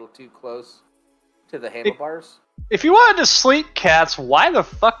be a little too close to the handlebars. If you wanted to sleep, Cats, why the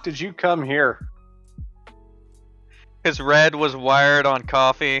fuck did you come here? Because Red was wired on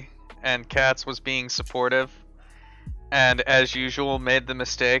coffee, and Cats was being supportive, and as usual made the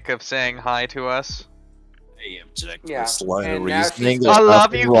mistake of saying hi to us. Yeah. Line of And now reasoning. she's- There's I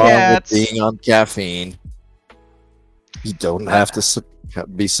love nothing you, wrong Cats. with being on caffeine. You don't have to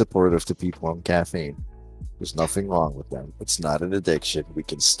be supportive to people on caffeine. There's nothing wrong with them. It's not an addiction. We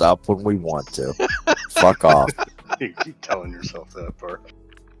can stop when we want to. Fuck off. You keep telling yourself that part.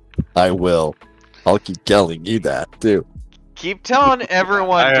 I will. I'll keep telling you that too. Keep telling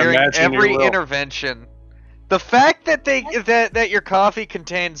everyone I during imagine you every will. intervention. The fact that that your coffee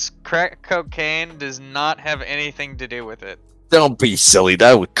contains crack cocaine does not have anything to do with it. Don't be silly.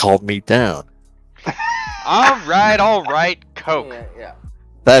 That would calm me down. all right, Coke. Yeah.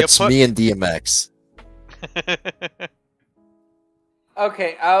 That's You put- me and DMX.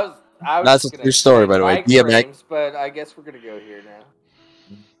 Okay, I was That's just a gonna true story, say by the way. bike DMX. frames, but I guess we're gonna go here now.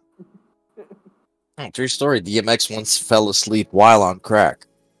 True story. DMX once fell asleep while on crack.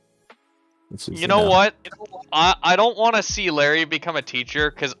 You know what? I don't want to see Larry become a teacher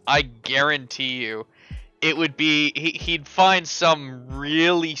because I guarantee you it would be he'd find some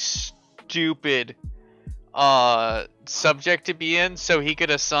really stupid subject to be in so he could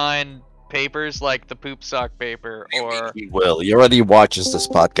assign papers like the poop sock paper or He will. He already watches this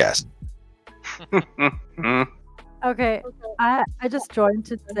podcast. Okay, I just joined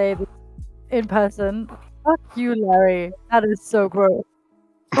to say this in person. Fuck you, Larry. That is so gross.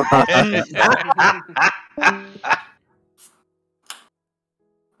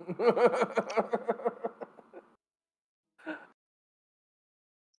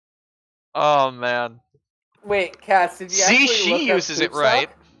 Oh man. Wait, Cass, did you See, actually she look up uses it poop right.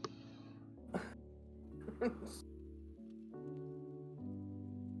 sock?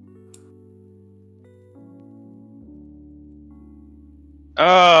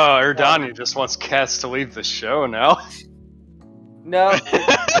 Oh, Erdani just wants Cats to leave the show now. No.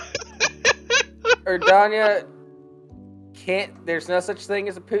 Erdania can't. There's no such thing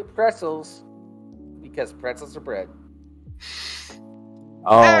as a poop pretzels because pretzels are bread.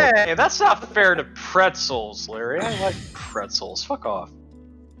 Oh, Hey, that's not fair to pretzels, Larry. I like pretzels. Fuck off.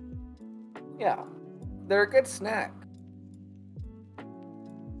 Yeah, they're a good snack.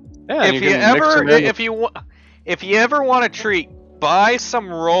 Yeah, If you ever want a treat, buy some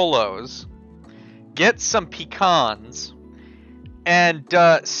Rolos, get some pecans, and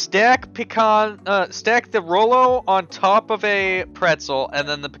stack the Rolo on top of a pretzel, and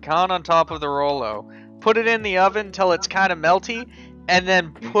then the pecan on top of the Rolo. Put it in the oven till it's kind of melty, and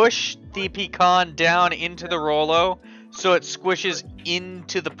then push the pecan down into the Rolo so it squishes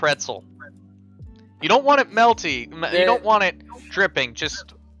into the pretzel. You don't want it melty. You don't want it dripping.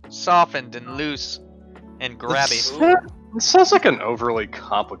 Just softened and loose and grabby. It sounds like an overly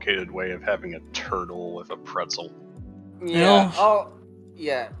complicated way of having a turtle with a pretzel. Yeah. Oh,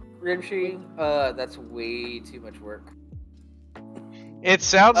 yeah. Rimshee, that's way too much work. It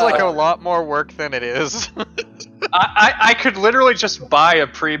sounds like a lot more work than it is. I could literally just buy a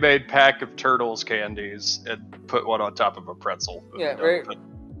pre-made pack of Turtles candies and put one on top of a pretzel. Yeah, right.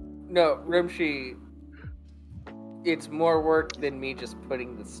 No, Rimshee, it's more work than me just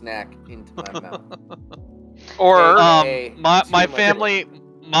putting the snack into my mouth. Or my family,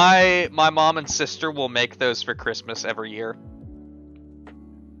 my mom and sister will make those for Christmas every year.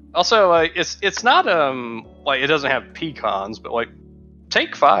 Also, like it's not like it doesn't have pecans, but like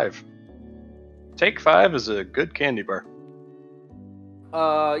Take 5. Take 5 is a good candy bar.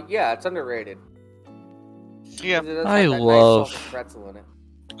 Yeah, it's underrated. Yeah, I love pretzel in it.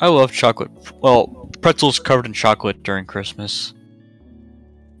 I love chocolate. Well, pretzels covered in chocolate during Christmas.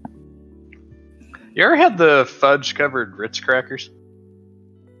 You ever had the fudge covered Ritz crackers?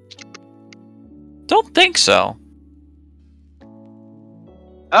 Don't think so.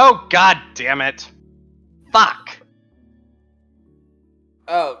 Oh, god damn it. Fuck.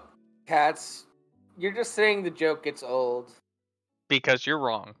 Oh, Cats, you're just saying the joke gets old. Because you're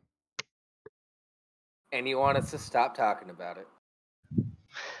wrong. And you want us to stop talking about it.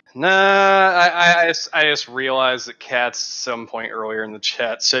 Nah, I just realized that Cats some point earlier in the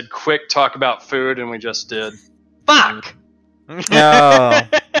chat said, quick, talk about food, and we just did. Fuck! No.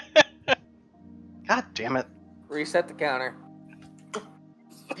 God damn it. Reset the counter.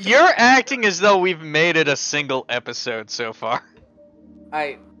 You're acting as though we've made it a single episode so far.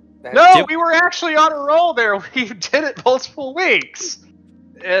 No, we were actually on a roll there. We did it multiple weeks.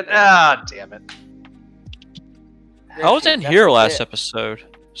 And damn it. I wasn't here last episode,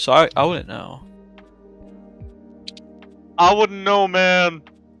 so I wouldn't know. I wouldn't know, man.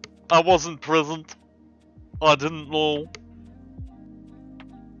 I wasn't present. I didn't know.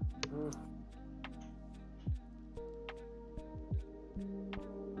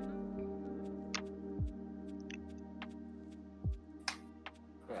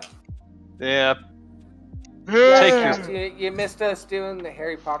 Yeah. You missed us doing the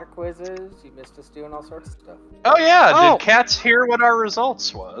Harry Potter quizzes. You missed us doing all sorts of stuff. Oh yeah, did Cats hear what our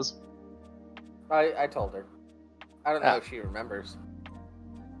results was? I told her. I don't know if she remembers.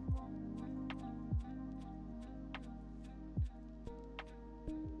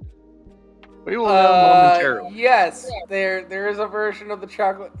 We will know momentarily. Yes, there is a version of the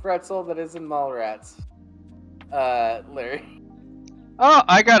chocolate pretzel that is in Mallrats. Larry. Oh,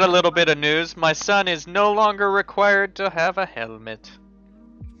 I got a little bit of news. My son is no longer required to have a helmet.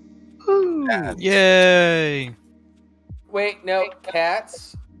 Ooh, yay! Wait, no,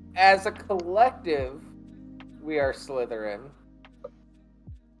 Cats. As a collective, we are Slytherin.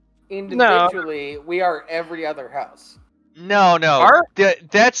 Individually, we are every other house. No.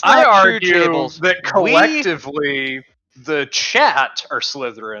 That's not I true, argue Jables. that collectively, the chat are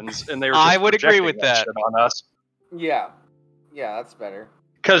Slytherins, and they were just I would agree projecting with that. shit on us. Yeah, that's better.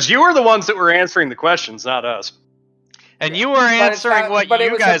 Because you were the ones that were answering the questions, not us. And you were answering what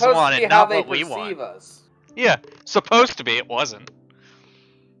you guys wanted, not what we want. Us. Yeah, supposed to be. It wasn't.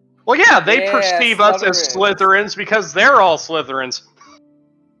 Well, yeah, they perceive us as Slytherins because they're all Slytherins.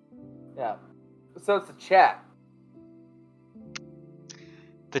 Yeah. So it's the chat.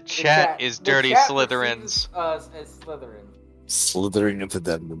 The chat is dirty the chat Slytherins. Us as Slytherin. Slithering into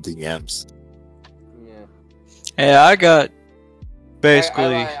them DMs. Yeah. Hey, I got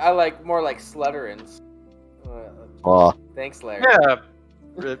basically. I like more like Slytherins. Thanks, Larry. Yeah.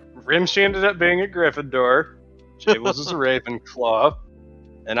 Rimshee ended up being a Gryffindor. Jables is a Ravenclaw.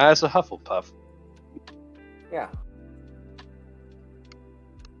 And I was a Hufflepuff. Yeah.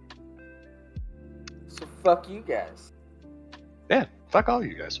 So fuck you guys. Yeah, fuck all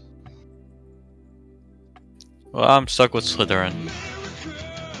you guys. Well, I'm stuck with Slytherin.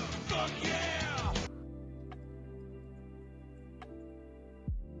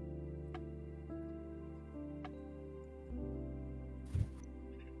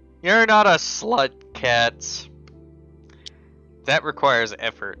 You're not a slut, Cats. That requires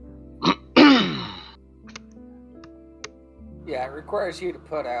effort. Yeah, it requires you to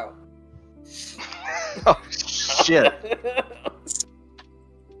put out. Oh, shit.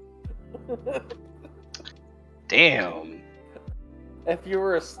 Damn. If you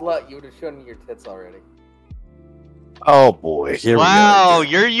were a slut, you would have shown me your tits already. Oh boy, here we go. Wow,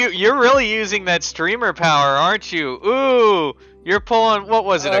 you're really using that streamer power, aren't you? Ooh, you're pulling, what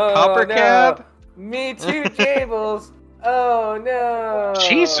was it, a copper cab? Me too, Jables. Oh no!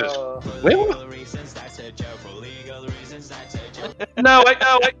 Jesus. Will? No, wait.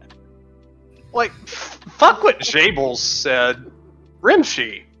 Like, fuck what Jables said.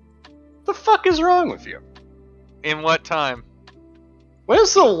 Rimshee, the fuck is wrong with you? In what time?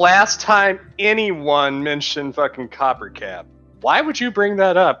 When's the last time anyone mentioned fucking Coppercap? Why would you bring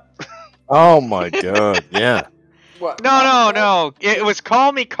that up? Oh my god, yeah. What? No. It was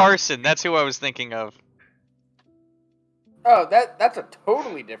Call Me Carson. That's who I was thinking of. Oh, that's a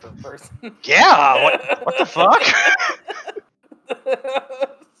totally different person. Yeah, what the fuck?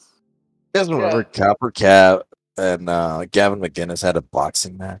 You guys remember Copper Cat and Gavin McGinnis had a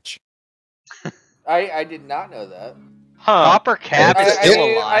boxing match? I did not know that. Huh. Copper Cap is still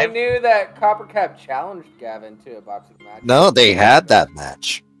alive? I knew that Copper Cap challenged Gavin to a boxing match. No, they had that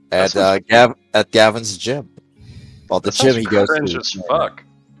match at Gavin's gym. Well, the gym he goes cringe to. as fuck.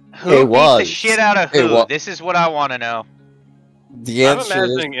 Who beat the shit out of who? This is what I want to know. The answer I'm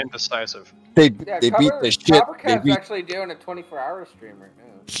is imagining indecisive. they beat the shit. Copper Cap's actually doing a 24-hour stream right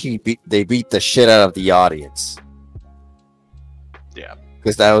now. They beat the shit out of the audience. Yeah,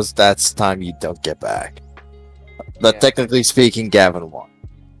 because that's time you don't get back. But technically speaking, Gavin won.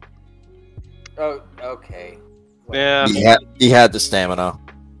 Oh, okay. Yeah, he had the stamina.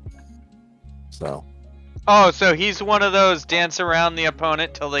 So. Oh, so he's one of those dance around the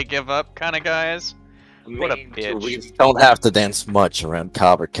opponent till they give up kind of guys? What a bitch. We don't have to dance much around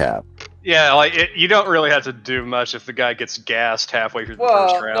Copper Cap. Yeah, like you don't really have to do much if the guy gets gassed halfway through the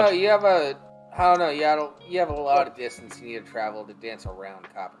first round. No, you have a. I don't know. You have a lot of distance you need to travel to dance around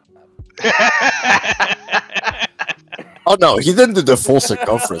Copper Cap. Oh no, he didn't do the full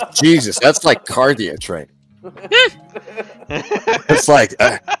circumference. Jesus, that's like cardio training. It's like,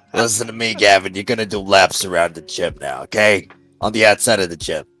 listen to me, Gavin. You're gonna do laps around the gym now, okay? On the outside of the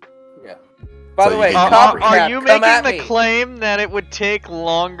gym. Yeah. By the way, are you making the claim that it would take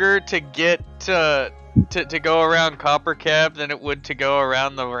longer to get to go around Copper Cap than it would to go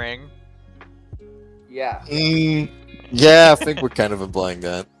around the ring? Yeah. Yeah, I think we're kind of implying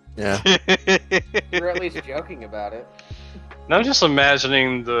that. Yeah. You're at least joking about it. And I'm just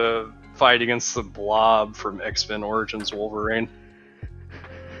imagining the fight against the Blob from X-Men Origins Wolverine.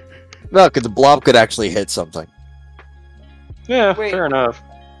 No, because the Blob could actually hit something. Yeah, fair enough.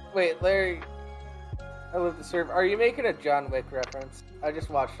 Wait, Larry. I live to serve. Are you making a John Wick reference? I just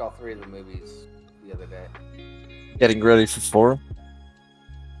watched all 3 of the movies the other day. Getting ready for 4?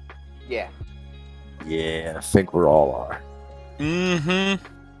 Yeah. Yeah, I think we all are. Mm-hmm.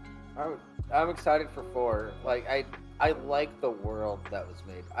 I'm excited for 4. Like I like the world that was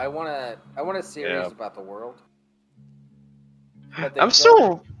made. I want a series about the world. I'm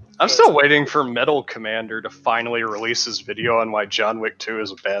still waiting for Metal Commander to finally release his video on why John Wick 2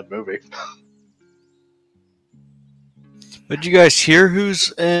 is a bad movie. Did you guys hear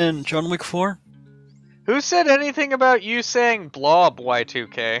who's in John Wick 4? Who said anything about you saying Blob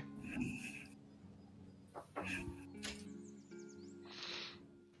Y2K?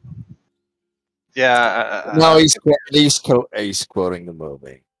 Yeah. No, he's quoting the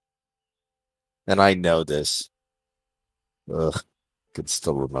movie, and I know this. Ugh, could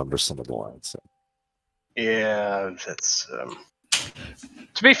still remember some of the lines. So. Yeah, that's.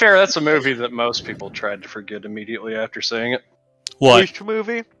 To be fair, that's a movie that most people tried to forget immediately after seeing it. What? Which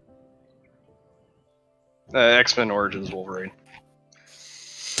movie? X-Men Origins Wolverine.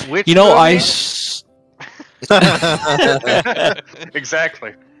 Which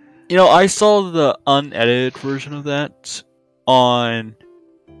Exactly. You know, I saw the unedited version of that on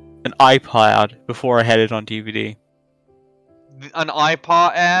an iPod before I had it on DVD. An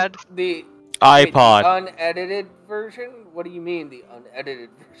iPod ad? The iPod. The unedited version? What do you mean, the unedited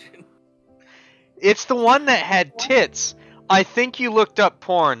version? It's the one that had tits. I think you looked up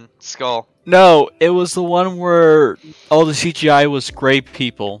porn, Skull. No, it was the one where all the CGI was gray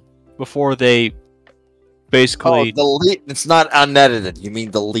people before they basically... Oh, it's not unedited. You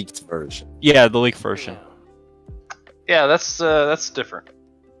mean the leaked version? Yeah, the leaked version. Yeah, that's different.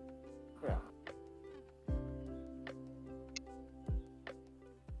 Yeah.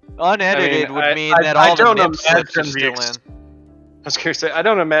 Unedited would mean that all the nips are still in. I was going to say, I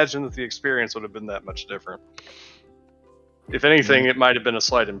don't imagine that the experience would have been that much different. If anything, it might have been a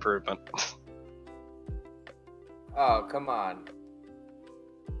slight improvement. Oh, come on.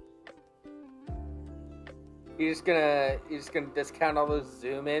 You're just gonna discount all those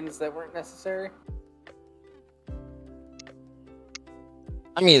zoom-ins that weren't necessary?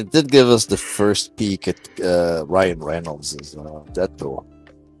 I mean, it did give us the first peek at Ryan Reynolds' Deadpool.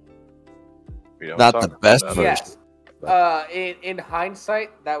 Not the best version. Yes. In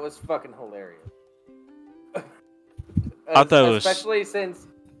hindsight, that was fucking hilarious. I thought it was.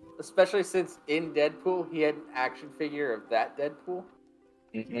 Especially since in Deadpool he had an action figure of that Deadpool.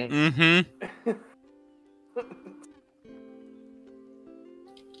 Mm-hmm.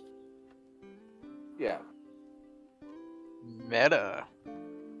 Yeah. Meta.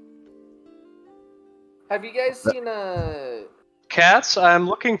 Have you guys seen Cats, I'm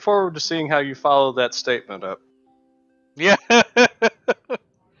looking forward to seeing how you follow that statement up. Yeah.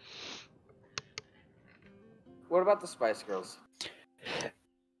 What about the Spice Girls?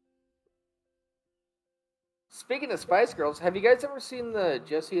 Speaking of Spice Girls, have you guys ever seen the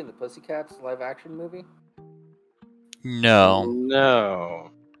Josie and the Pussycats live action movie? No.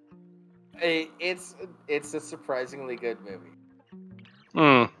 No. It's a surprisingly good movie.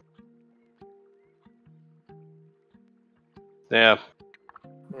 Hmm. Yeah.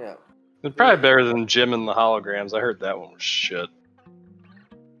 Yeah. It's probably better than Jim and the Holograms. I heard that one was shit.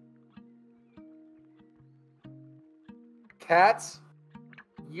 Cats,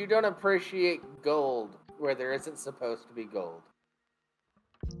 you don't appreciate gold where there isn't supposed to be gold.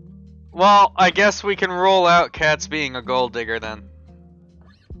 Well, I guess we can roll out Cats being a gold digger then.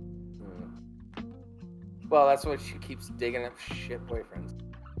 Well, that's why she keeps digging up shit boyfriends.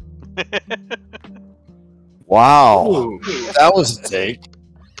 Wow. Ooh. That was a take.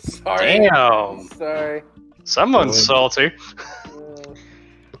 Sorry. Damn. Sorry. Someone's salty.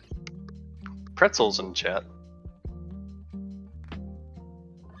 Pretzels in chat.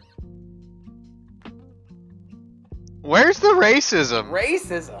 Where's the racism?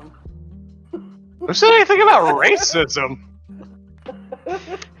 Racism? Who said anything about racism?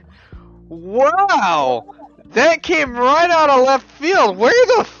 Wow! That came right out of left field. Where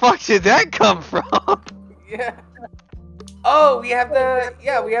the fuck did that come from? Yeah. Oh, we have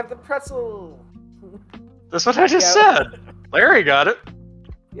the pretzel. That's what I just said. Larry got it.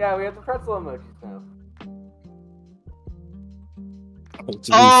 Yeah, we have the pretzel emojis now.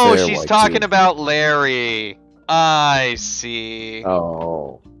 Oh, fair, she's like, talking too. about Larry. I see.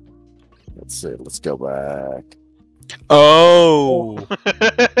 Oh. Let's see. Let's go back. Oh.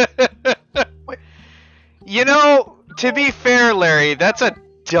 You know, to be fair, Larry, that's a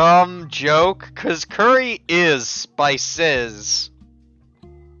dumb joke, because curry is spices.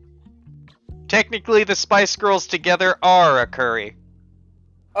 Technically, the Spice Girls together are a curry.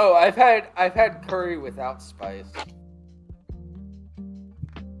 Oh, I've had curry without spice.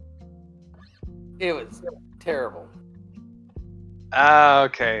 It was terrible.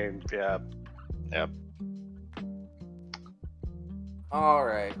 Okay. Yeah. Yep. All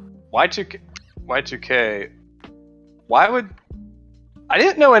right. Y2K. Why would... I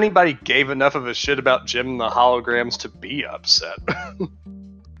didn't know anybody gave enough of a shit about Jim and the Holograms to be upset.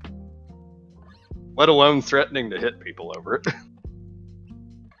 Let alone threatening to hit people over it.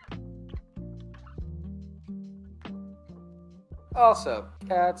 Also,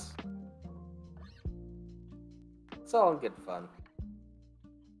 cats. It's all in good fun.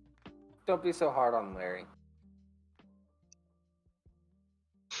 Don't be so hard on Larry.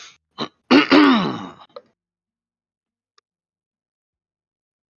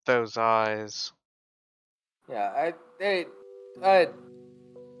 Those eyes. Yeah,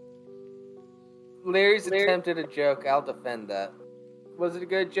 Larry's attempt at a joke, I'll defend that. Was it a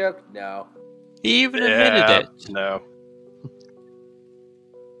good joke? No. He even admitted it. No.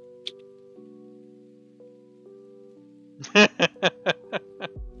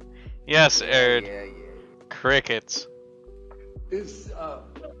 Yes, Erd. Yeah. Crickets. Is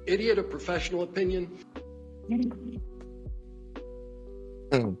idiot a professional opinion?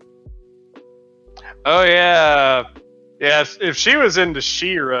 Oh yeah. Yes, if she was into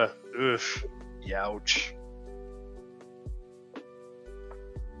She-Ra, oof. Youch.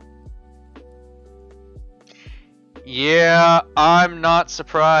 Yeah, I'm not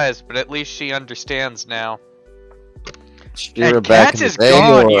surprised, but at least she understands now. She-Ra And back Cats in the is day,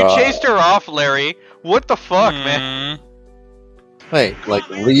 gone. or, You chased her off, Larry. What the fuck, man? Wait, like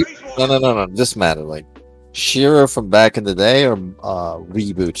no. This matter, like She-Ra from back in the day, or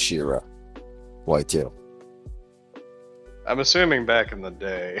reboot She-Ra? Y2. I'm assuming back in the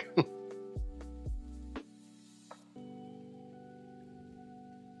day.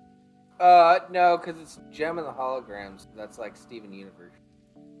 No, because it's Gem and the Holograms. That's like Steven Universe.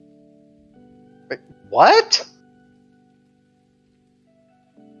 Wait, what?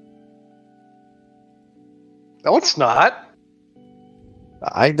 No, it's not.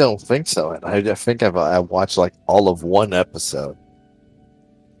 I don't think so. And I think I watched like all of one episode.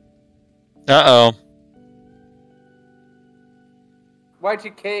 Uh-oh.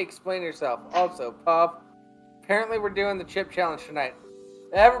 Y2K, explain yourself. Also, Puff, apparently we're doing the chip challenge tonight.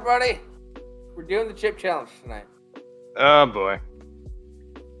 Everybody, we're doing the chip challenge tonight. Oh boy.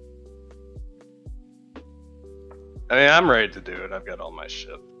 I mean, I'm ready to do it. I've got all my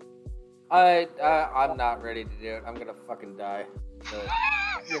shit. I'm not ready to do it. I'm gonna fucking die. But,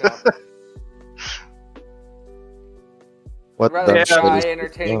 you know. What I'd rather the shit die is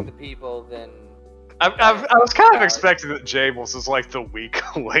entertaining this? the people than. I was kind of expecting that Jables is like the weak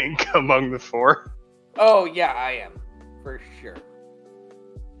link among the four. Oh yeah, I am, for sure.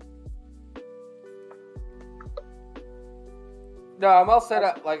 No, I'm all set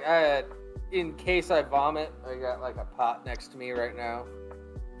up. Like, in case I vomit, I got like a pot next to me right now,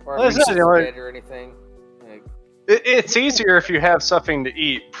 or Well, if it's it's not really- spit or anything. Like, It's easier if you have something to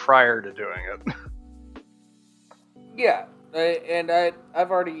eat prior to doing it. yeah, I've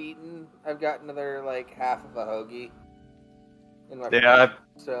already eaten. I've got another like half of a hoagie in my Yeah, fridge,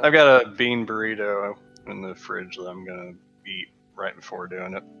 so. I've got a bean burrito in the fridge that I'm gonna eat right before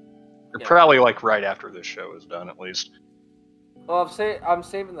doing it. Or Yeah. probably like right after this show is done, at least. Well, I'm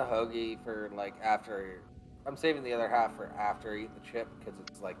saving the hoagie for like after. I'm saving the other half for after I eat the chip because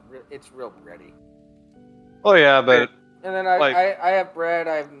it's like it's real bready. Oh yeah, but And then like- I have bread,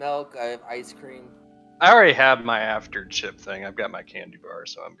 I have milk, I have ice cream. I already have my after chip thing. I've got my candy bar,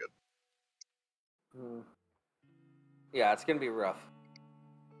 so I'm good. Yeah, it's gonna be rough.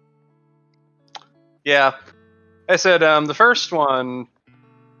 Yeah, I said the first one,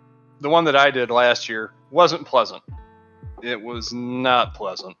 the one that I did last year, wasn't pleasant. It was not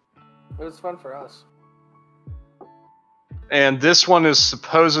pleasant. It was fun for us. And this one is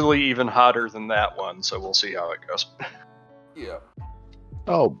supposedly even hotter than that one, so we'll see how it goes. Yeah.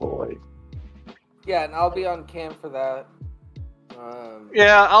 Oh boy. Yeah, and I'll be on cam for that.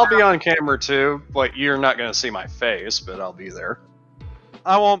 Yeah, I'll be on camera too. Like, you're not going to see my face, but I'll be there.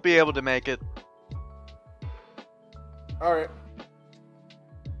 I won't be able to make it. Alright.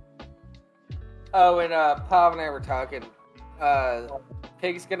 Oh, and Pav and I were talking.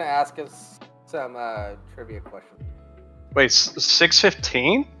 Pig's gonna ask us some trivia questions. Wait,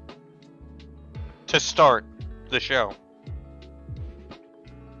 6:15? To start the show.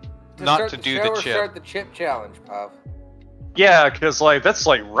 Not start to the do show the or chip. Start the chip challenge, Pav. Yeah, because like that's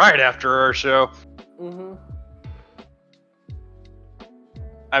like right after our show. Mm-hmm.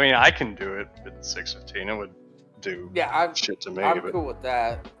 I mean, I can do it at 6:15. It would do Yeah, I'm shit to me. I'm but cool with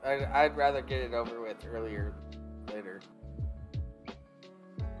that. I'd rather get it over with later.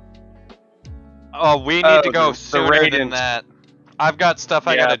 Oh, we need Oh, to go the sooner than Radiant. that. I've got stuff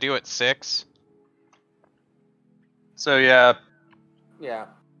I Yeah. gotta do at 6. So yeah, Yeah.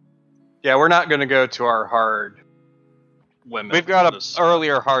 we're not going to go to our hard limit. We've got this- a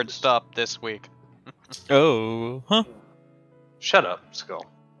earlier hard stop this week. Oh, huh? Shut up, Skull.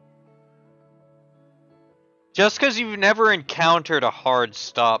 Just because you've never encountered a hard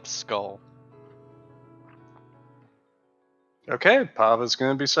stop, Skull. Okay, Pava's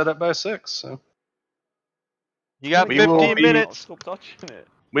going to be set up by 6. So You got We will 15 be- minutes. Stop touching it.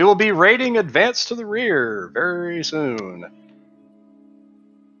 we will be raiding Advance to the Rear very soon.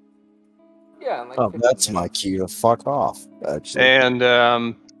 Yeah. Like Oh, 15 that's my minutes. cue to fuck off. Actually.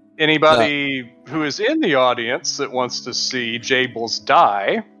 And anybody who is in the audience that wants to see Jables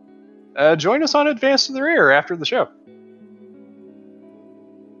die, join us on Advance to the Rear after the show.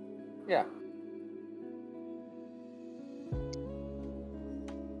 Yeah.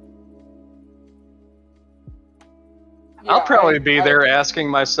 I'll Yeah, probably be there asking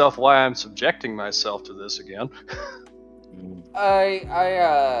myself why I'm subjecting myself to this again.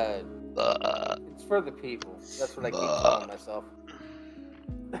 It's for the people. That's what I keep telling myself.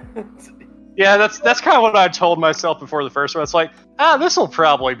 Yeah, that's kind of what I told myself before the first one. It's like, this will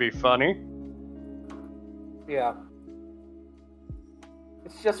probably be funny. Yeah.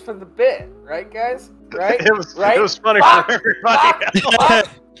 It's just for the bit, right, guys? Right? It was right? it was funny Fuck! for everybody else.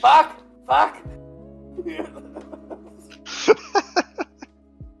 Fuck!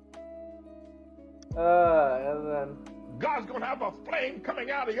 And then. God's gonna have a flame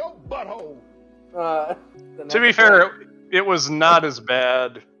coming out of your butthole. The To be next fair, one. it was not as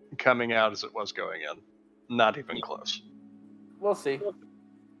bad coming out as it was going in. Not even close. We'll see.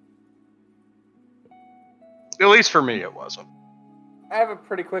 At least for me, it wasn't. I have a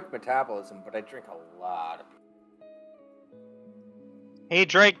pretty quick metabolism, but I drink a lot of. He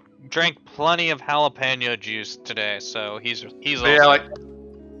drank plenty of jalapeno juice today, so he's Yeah, also- like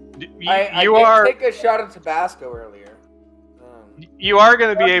I you did are take a shot of Tabasco earlier. you are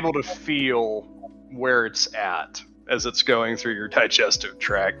going to be able to feel where it's at as it's going through your digestive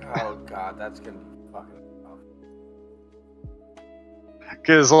tract. Oh god, that's gonna be fucking tough.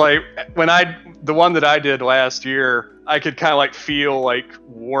 Because like the one that I did last year, I could kind of like feel like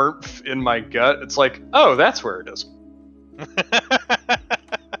warmth in my gut. It's like, oh, that's where it is.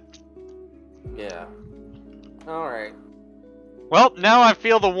 Yeah. Alright. Well, now I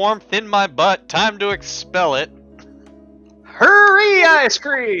feel the warmth in my butt. Time to expel it. Hurry, ice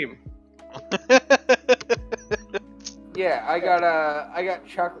cream! Yeah, I got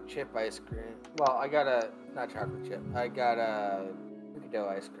chocolate chip ice cream. Well, not chocolate chip. I got cookie dough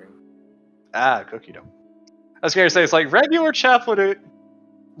ice cream. Ah, cookie dough. I was gonna say, it's like regular chocolate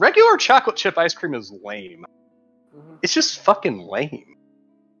chip ice cream is lame. Mm-hmm. It's just fucking lame.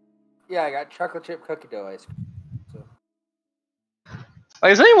 Yeah, I got chocolate chip cookie dough ice cream. So. Like,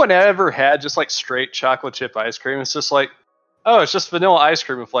 has anyone ever had just like straight chocolate chip ice cream? It's just like, oh, it's just vanilla ice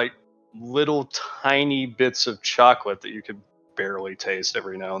cream with like little tiny bits of chocolate that you could barely taste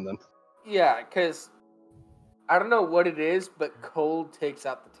every now and then. Yeah, because I don't know what it is, but cold takes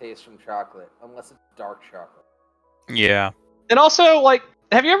out the taste from chocolate, unless it's dark chocolate. Yeah. And also, like,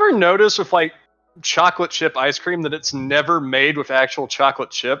 have you ever noticed with like chocolate chip ice cream that it's never made with actual chocolate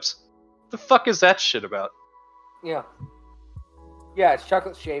chips? The fuck is that shit about? Yeah. Yeah, it's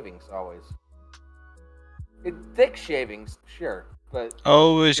chocolate shavings, always. Thick shavings, sure, but...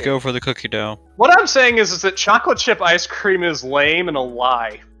 Always go for the cookie dough. What I'm saying is that chocolate chip ice cream is lame and a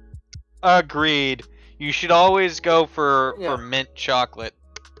lie. Agreed. You should always go for mint chocolate.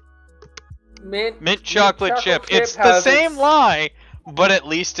 Mint chocolate chip. It's the same lie, but at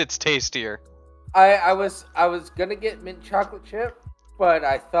least it's tastier. I was gonna get mint chocolate chip, but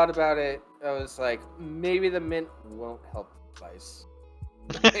I thought about it. I was like, maybe the mint won't help the spice.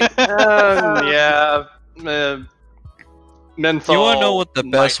 Yeah. Menthol. You want to know what the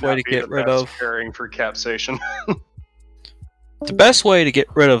best way to get rid of? Caring for capsaicin. The best way to get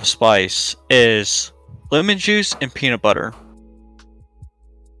rid of spice is lemon juice and peanut butter.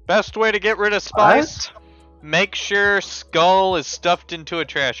 Best way to get rid of spice? What? Make sure Skull is stuffed into a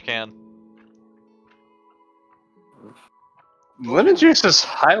trash can. Lemon juice is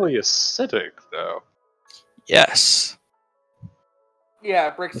highly acidic, though. Yes. Yeah,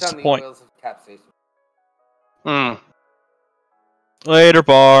 it breaks down the oils of capsaicin. Later,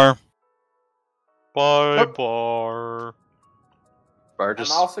 Bar. Bye, Bar. Bar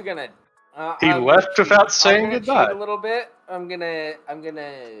just... I'm also gonna... he left without saying goodbye. Cheat a little bit. I'm gonna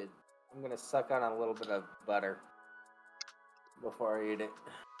suck on a little bit of butter before I eat it.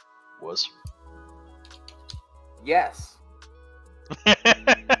 Was. Yes.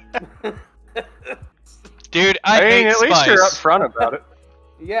 Dude, I hate at spice. Least you're upfront about it.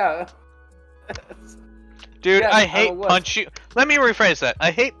 Yeah. Dude, I hate punch you. Let me rephrase that. I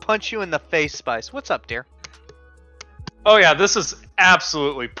hate punch you in the face spice. What's up, dear? Oh yeah, this is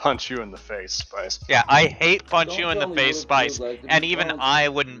absolutely punch you in the face spice. Yeah, I hate punch you in the face spice, and even I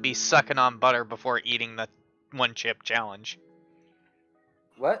wouldn't be sucking on butter before eating the one chip challenge.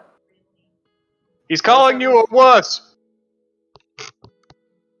 What? He's calling you a wuss.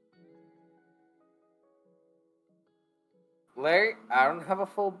 Larry, I don't have a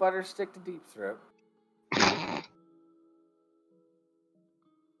full butter stick to deep throat.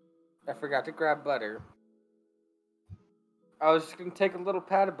 I forgot to grab butter. I was just gonna take a little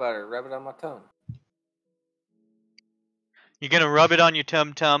pat of butter, rub it on my tongue. You're gonna rub it on your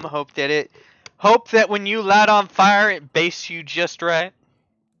tum tum. Hope that when you light on fire, it bastes you just right.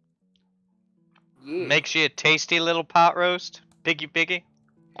 Yeah. Makes you a tasty little pot roast, piggy.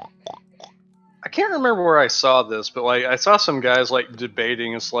 I can't remember where I saw this, but like I saw some guys like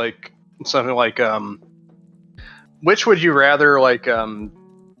debating. It's like something like which would you rather like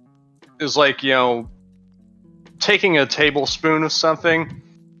is like, you know, taking a tablespoon of something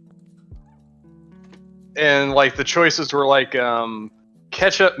and like the choices were like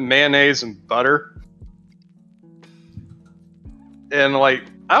ketchup, mayonnaise, and butter. And like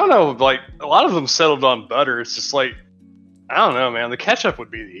I don't know, like a lot of them settled on butter. It's just like I don't know, man. The ketchup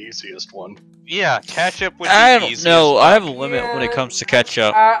would be the easiest one. Yeah, ketchup would be I the easiest. don't know. I have a limit when it comes to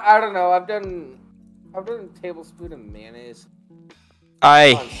ketchup. I don't know. I've done a tablespoon of mayonnaise.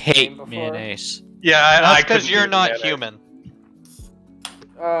 I hate mayonnaise. Yeah, that's because you're not human.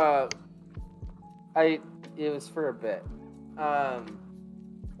 It was for a bit.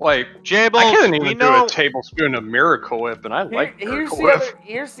 Like Jables, I couldn't even do a tablespoon of Miracle Whip, and I like Miracle Whip.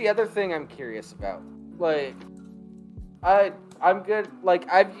 Here's the other thing I'm curious about. Like, I'm good. Like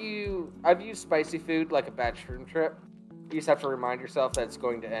I've used spicy food like a bad shroom trip. You just have to remind yourself that it's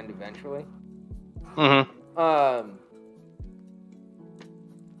going to end eventually. Mm-hmm.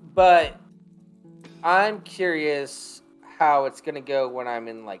 But I'm curious how it's gonna go when I'm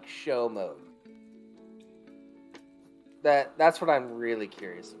in like show mode. That's what I'm really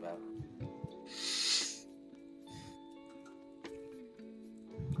curious about.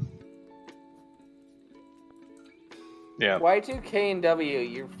 Yeah. Y2K and W,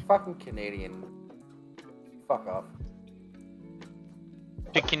 you're fucking Canadian. Fuck off.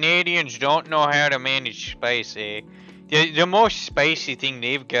 The Canadians don't know how to manage spice, eh? The most spicy thing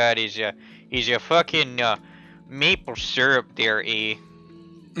they've got is a fucking maple syrup there, eh?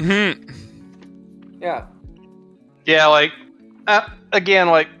 Yeah. Yeah, like, again,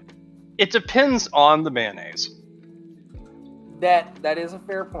 like, it depends on the mayonnaise. That is a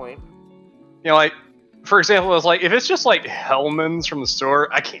fair point. You know, like, for example, it's like, if it's just like Hellman's from the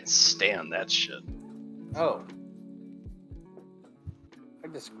store, I can't stand that shit. Oh. I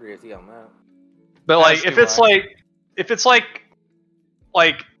disagree with you on that. But like, if it's like,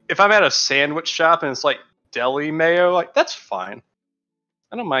 if I'm at a sandwich shop and it's like deli mayo, like, that's fine.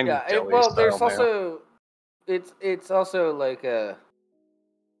 I don't mind deli well, style there's mayo. also it's also like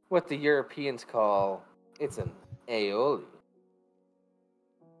what the Europeans call an aioli.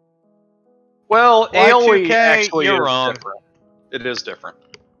 Well, aioli Y2K, actually you're is wrong. different. It is different.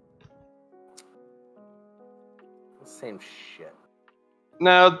 Same shit.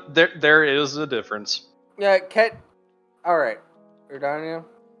 No, there is a difference. Yeah, Alright. Erdania?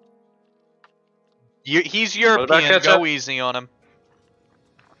 He's about European, ketchup? go easy on him.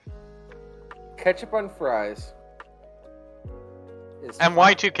 Ketchup on fries. And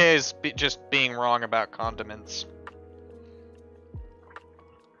Y2K is just being wrong about condiments.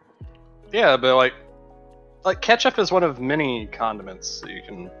 Yeah, but like ketchup is one of many condiments that you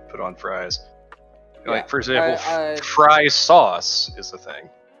can put on fries. Like, for example, fry sauce is a thing.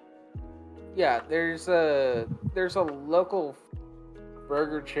 Yeah, there's a local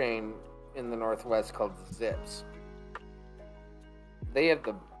burger chain in the Northwest called Zips. They have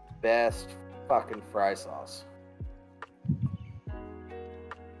the best fucking fry sauce.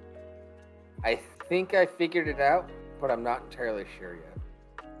 I think I figured it out, but I'm not entirely sure yet.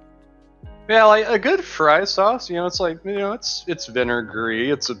 Yeah, like a good fry sauce, you know, it's like, you know, it's vinegary,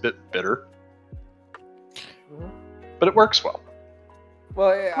 it's a bit bitter. But it works well.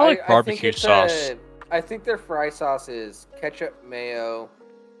 Well, I like barbecue sauce. I think their fry sauce is ketchup, mayo,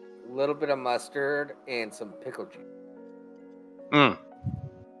 a little bit of mustard, and some pickle juice. Yeah,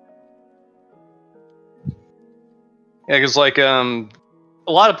 because like a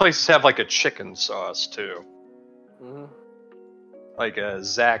lot of places have like a chicken sauce too. Mm-hmm. Like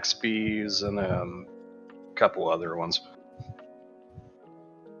Zaxby's and a couple other ones.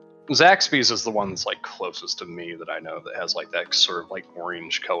 Zaxby's is the one that's like closest to me that I know that has like that sort of like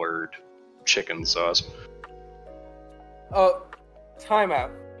orange colored chicken sauce. Oh,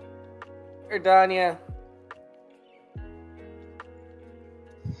 timeout. Erdania.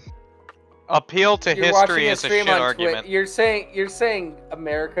 Appeal to You're history watching is a stream shit on argument. You're saying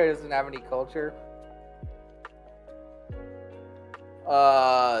America doesn't have any culture?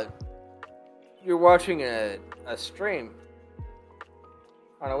 You're watching a stream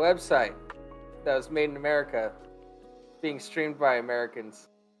on a website that was made in America, being streamed by Americans.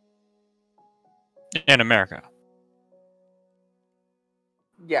 In America.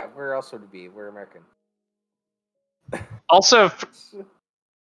 Yeah, we're also we're American. Also,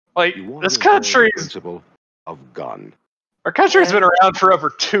 like, this country principle of gun. Our country's been around for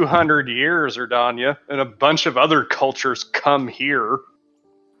over 200 years, Erdanya, and a bunch of other cultures come here.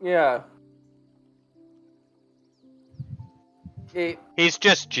 Yeah. He's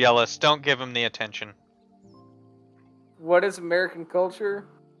just jealous. Don't give him the attention. What is American culture?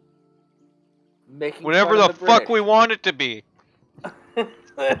 Making Whatever fun the of fuck British. we want it to be.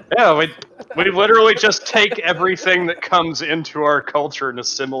 Yeah, we literally just take everything that comes into our culture and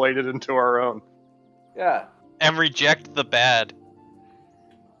assimilate it into our own. Yeah. And reject the bad.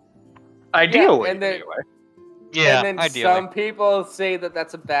 Ideally, and then, anyway. Yeah, and then ideally. some people say that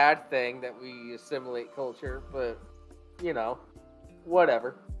that's a bad thing, that we assimilate culture, but, you know,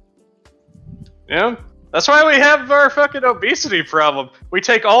 whatever. Yeah, that's why we have our fucking obesity problem. We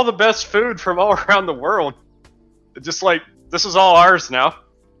take all the best food from all around the world. It's just like, this is all ours now.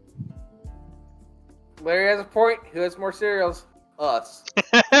 Larry has a point. Who has more cereals? Us.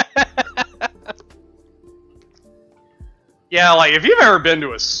 Yeah, like, if you've ever been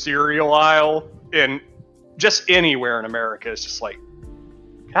to a cereal aisle in just anywhere in America, it's just like,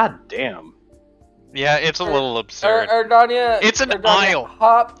 god damn. Yeah, it's a little absurd. Erdania, It's an aisle.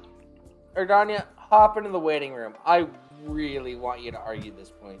 Erdania, hop into the waiting room. I really want you to argue this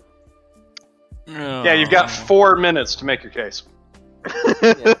point. Yeah, you've got 4 minutes to make your case.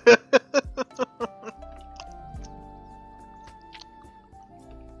 Yeah.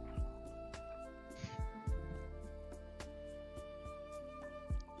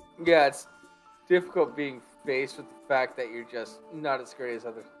 Yeah, it's difficult being faced with the fact that you're just not as great as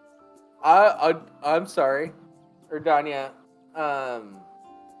others. I'm sorry. Danya,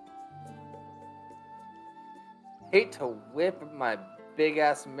 hate to whip my big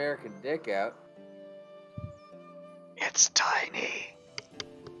ass American dick out. It's tiny.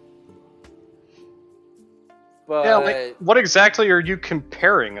 But Yeah, like, what exactly are you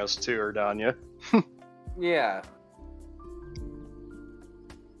comparing us to, Erdanya? yeah.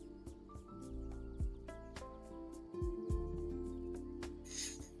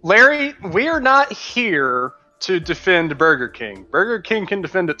 Larry, we are not here to defend Burger King. Burger King can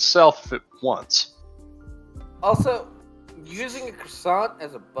defend itself if it wants. Also, using a croissant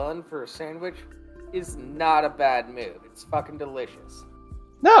as a bun for a sandwich is not a bad move. It's fucking delicious.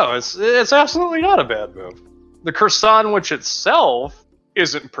 No, it's absolutely not a bad move. The croissant sandwich itself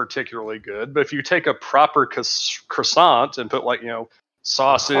isn't particularly good, but if you take a proper croissant and put, like, you know,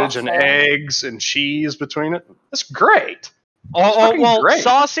 sausage and eggs and cheese between it, that's great. Oh, well, great.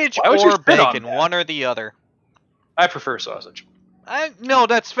 sausage Why would you or spit on bacon, that? one or the other. I prefer sausage. No,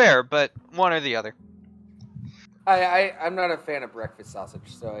 that's fair, but one or the other. I'm not a fan of breakfast sausage,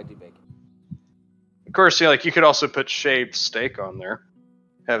 so I do bacon. Of course, yeah, like, you could also put shaved steak on there.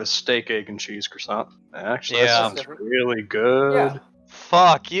 Have a steak, egg, and cheese croissant. Actually, Yeah. that sounds really good. Yeah.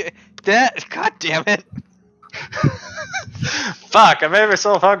 Fuck you. That. God damn it. Fuck, I made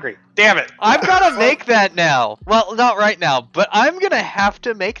myself hungry. Damn it. I've got to make that now. Well, not right now, but I'm going to have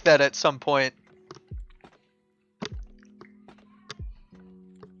to make that at some point.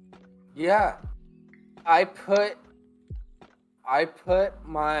 Yeah. I put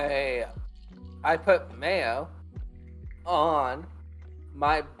mayo on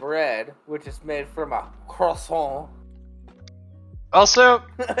my bread, which is made from a croissant. Also,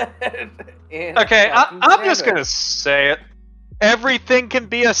 and okay, fucking I'm just sandwich. gonna say it. Everything can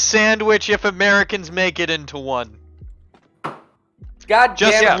be a sandwich if Americans make it into one. God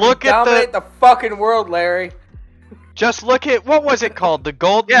Just damn it, look you at dominate the fucking world, Larry. Just look at, what was it called? The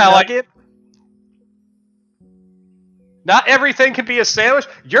Golden Yeah, like- Nugget? Not everything can be a sandwich.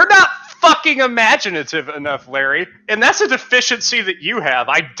 You're not fucking imaginative enough, Larry. And that's a deficiency that you have.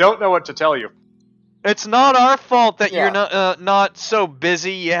 I don't know what to tell you. It's not our fault that Yeah. you're not so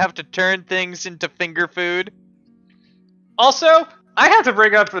busy you have to turn things into finger food. Also, I have to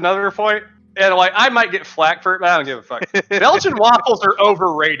bring up another point, and like I might get flack for it, but I don't give a fuck. Belgian waffles are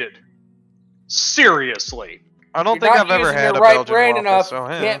overrated. Seriously. I don't You're think not I've ever using had your a right Belgian brain waffle, enough. so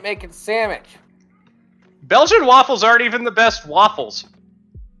You yeah. can't make a sandwich. Belgian waffles aren't even the best waffles.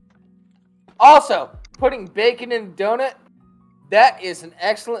 Also, putting bacon in a donut, that is an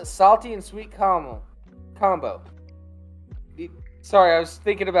excellent salty and sweet combo. Sorry, I was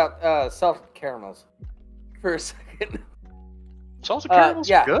thinking about salted caramels for a second. Salted caramel's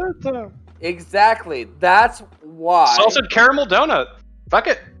yeah. good, though. Exactly. That's why. Salted caramel donut. Fuck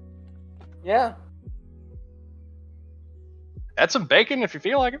it. Yeah. Add some bacon if you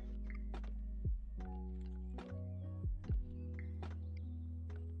feel like it.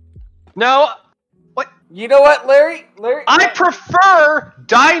 No. What? You know what, Larry? I prefer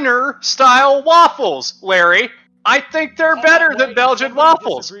diner-style waffles, Larry. I think they're better than Belgian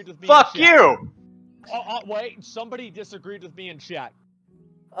waffles. disagreed with me in Fuck chat. you. Wait, somebody disagreed with me in chat.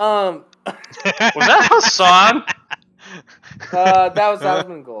 Was that Hassan? That was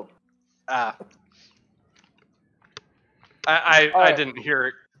Asmongold. I Alright. didn't hear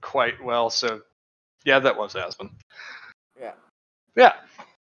it quite well, so yeah, that was Asmon. Yeah. Yeah.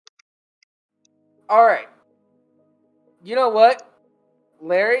 All right. You know what,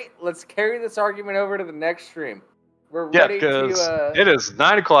 Larry? Let's carry this argument over to the next stream. We're Yeah, ready because to. it is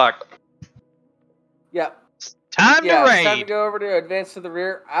 9 o'clock. Yeah. Time Yeah, to it's time to raid. go over to Advance to the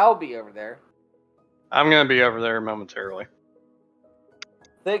Rear. I'll be over there. I'm gonna be over there momentarily.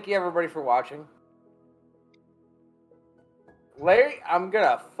 Thank you, everybody, for watching. Larry, I'm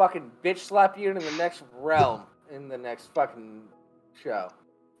gonna fucking bitch slap you into the next realm in the next fucking show.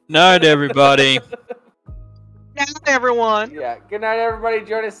 Night, everybody. Now, everyone. Yeah. Good night, everybody.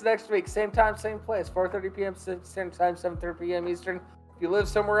 Join us next week. Same time, same place. 4:30 p.m. Standard Time, 7:30 p.m. Eastern. If you live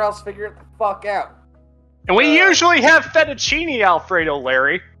somewhere else, figure it the fuck out. And we usually have fettuccine Alfredo,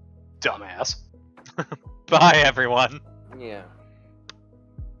 Larry. Dumbass. Bye, everyone. Yeah.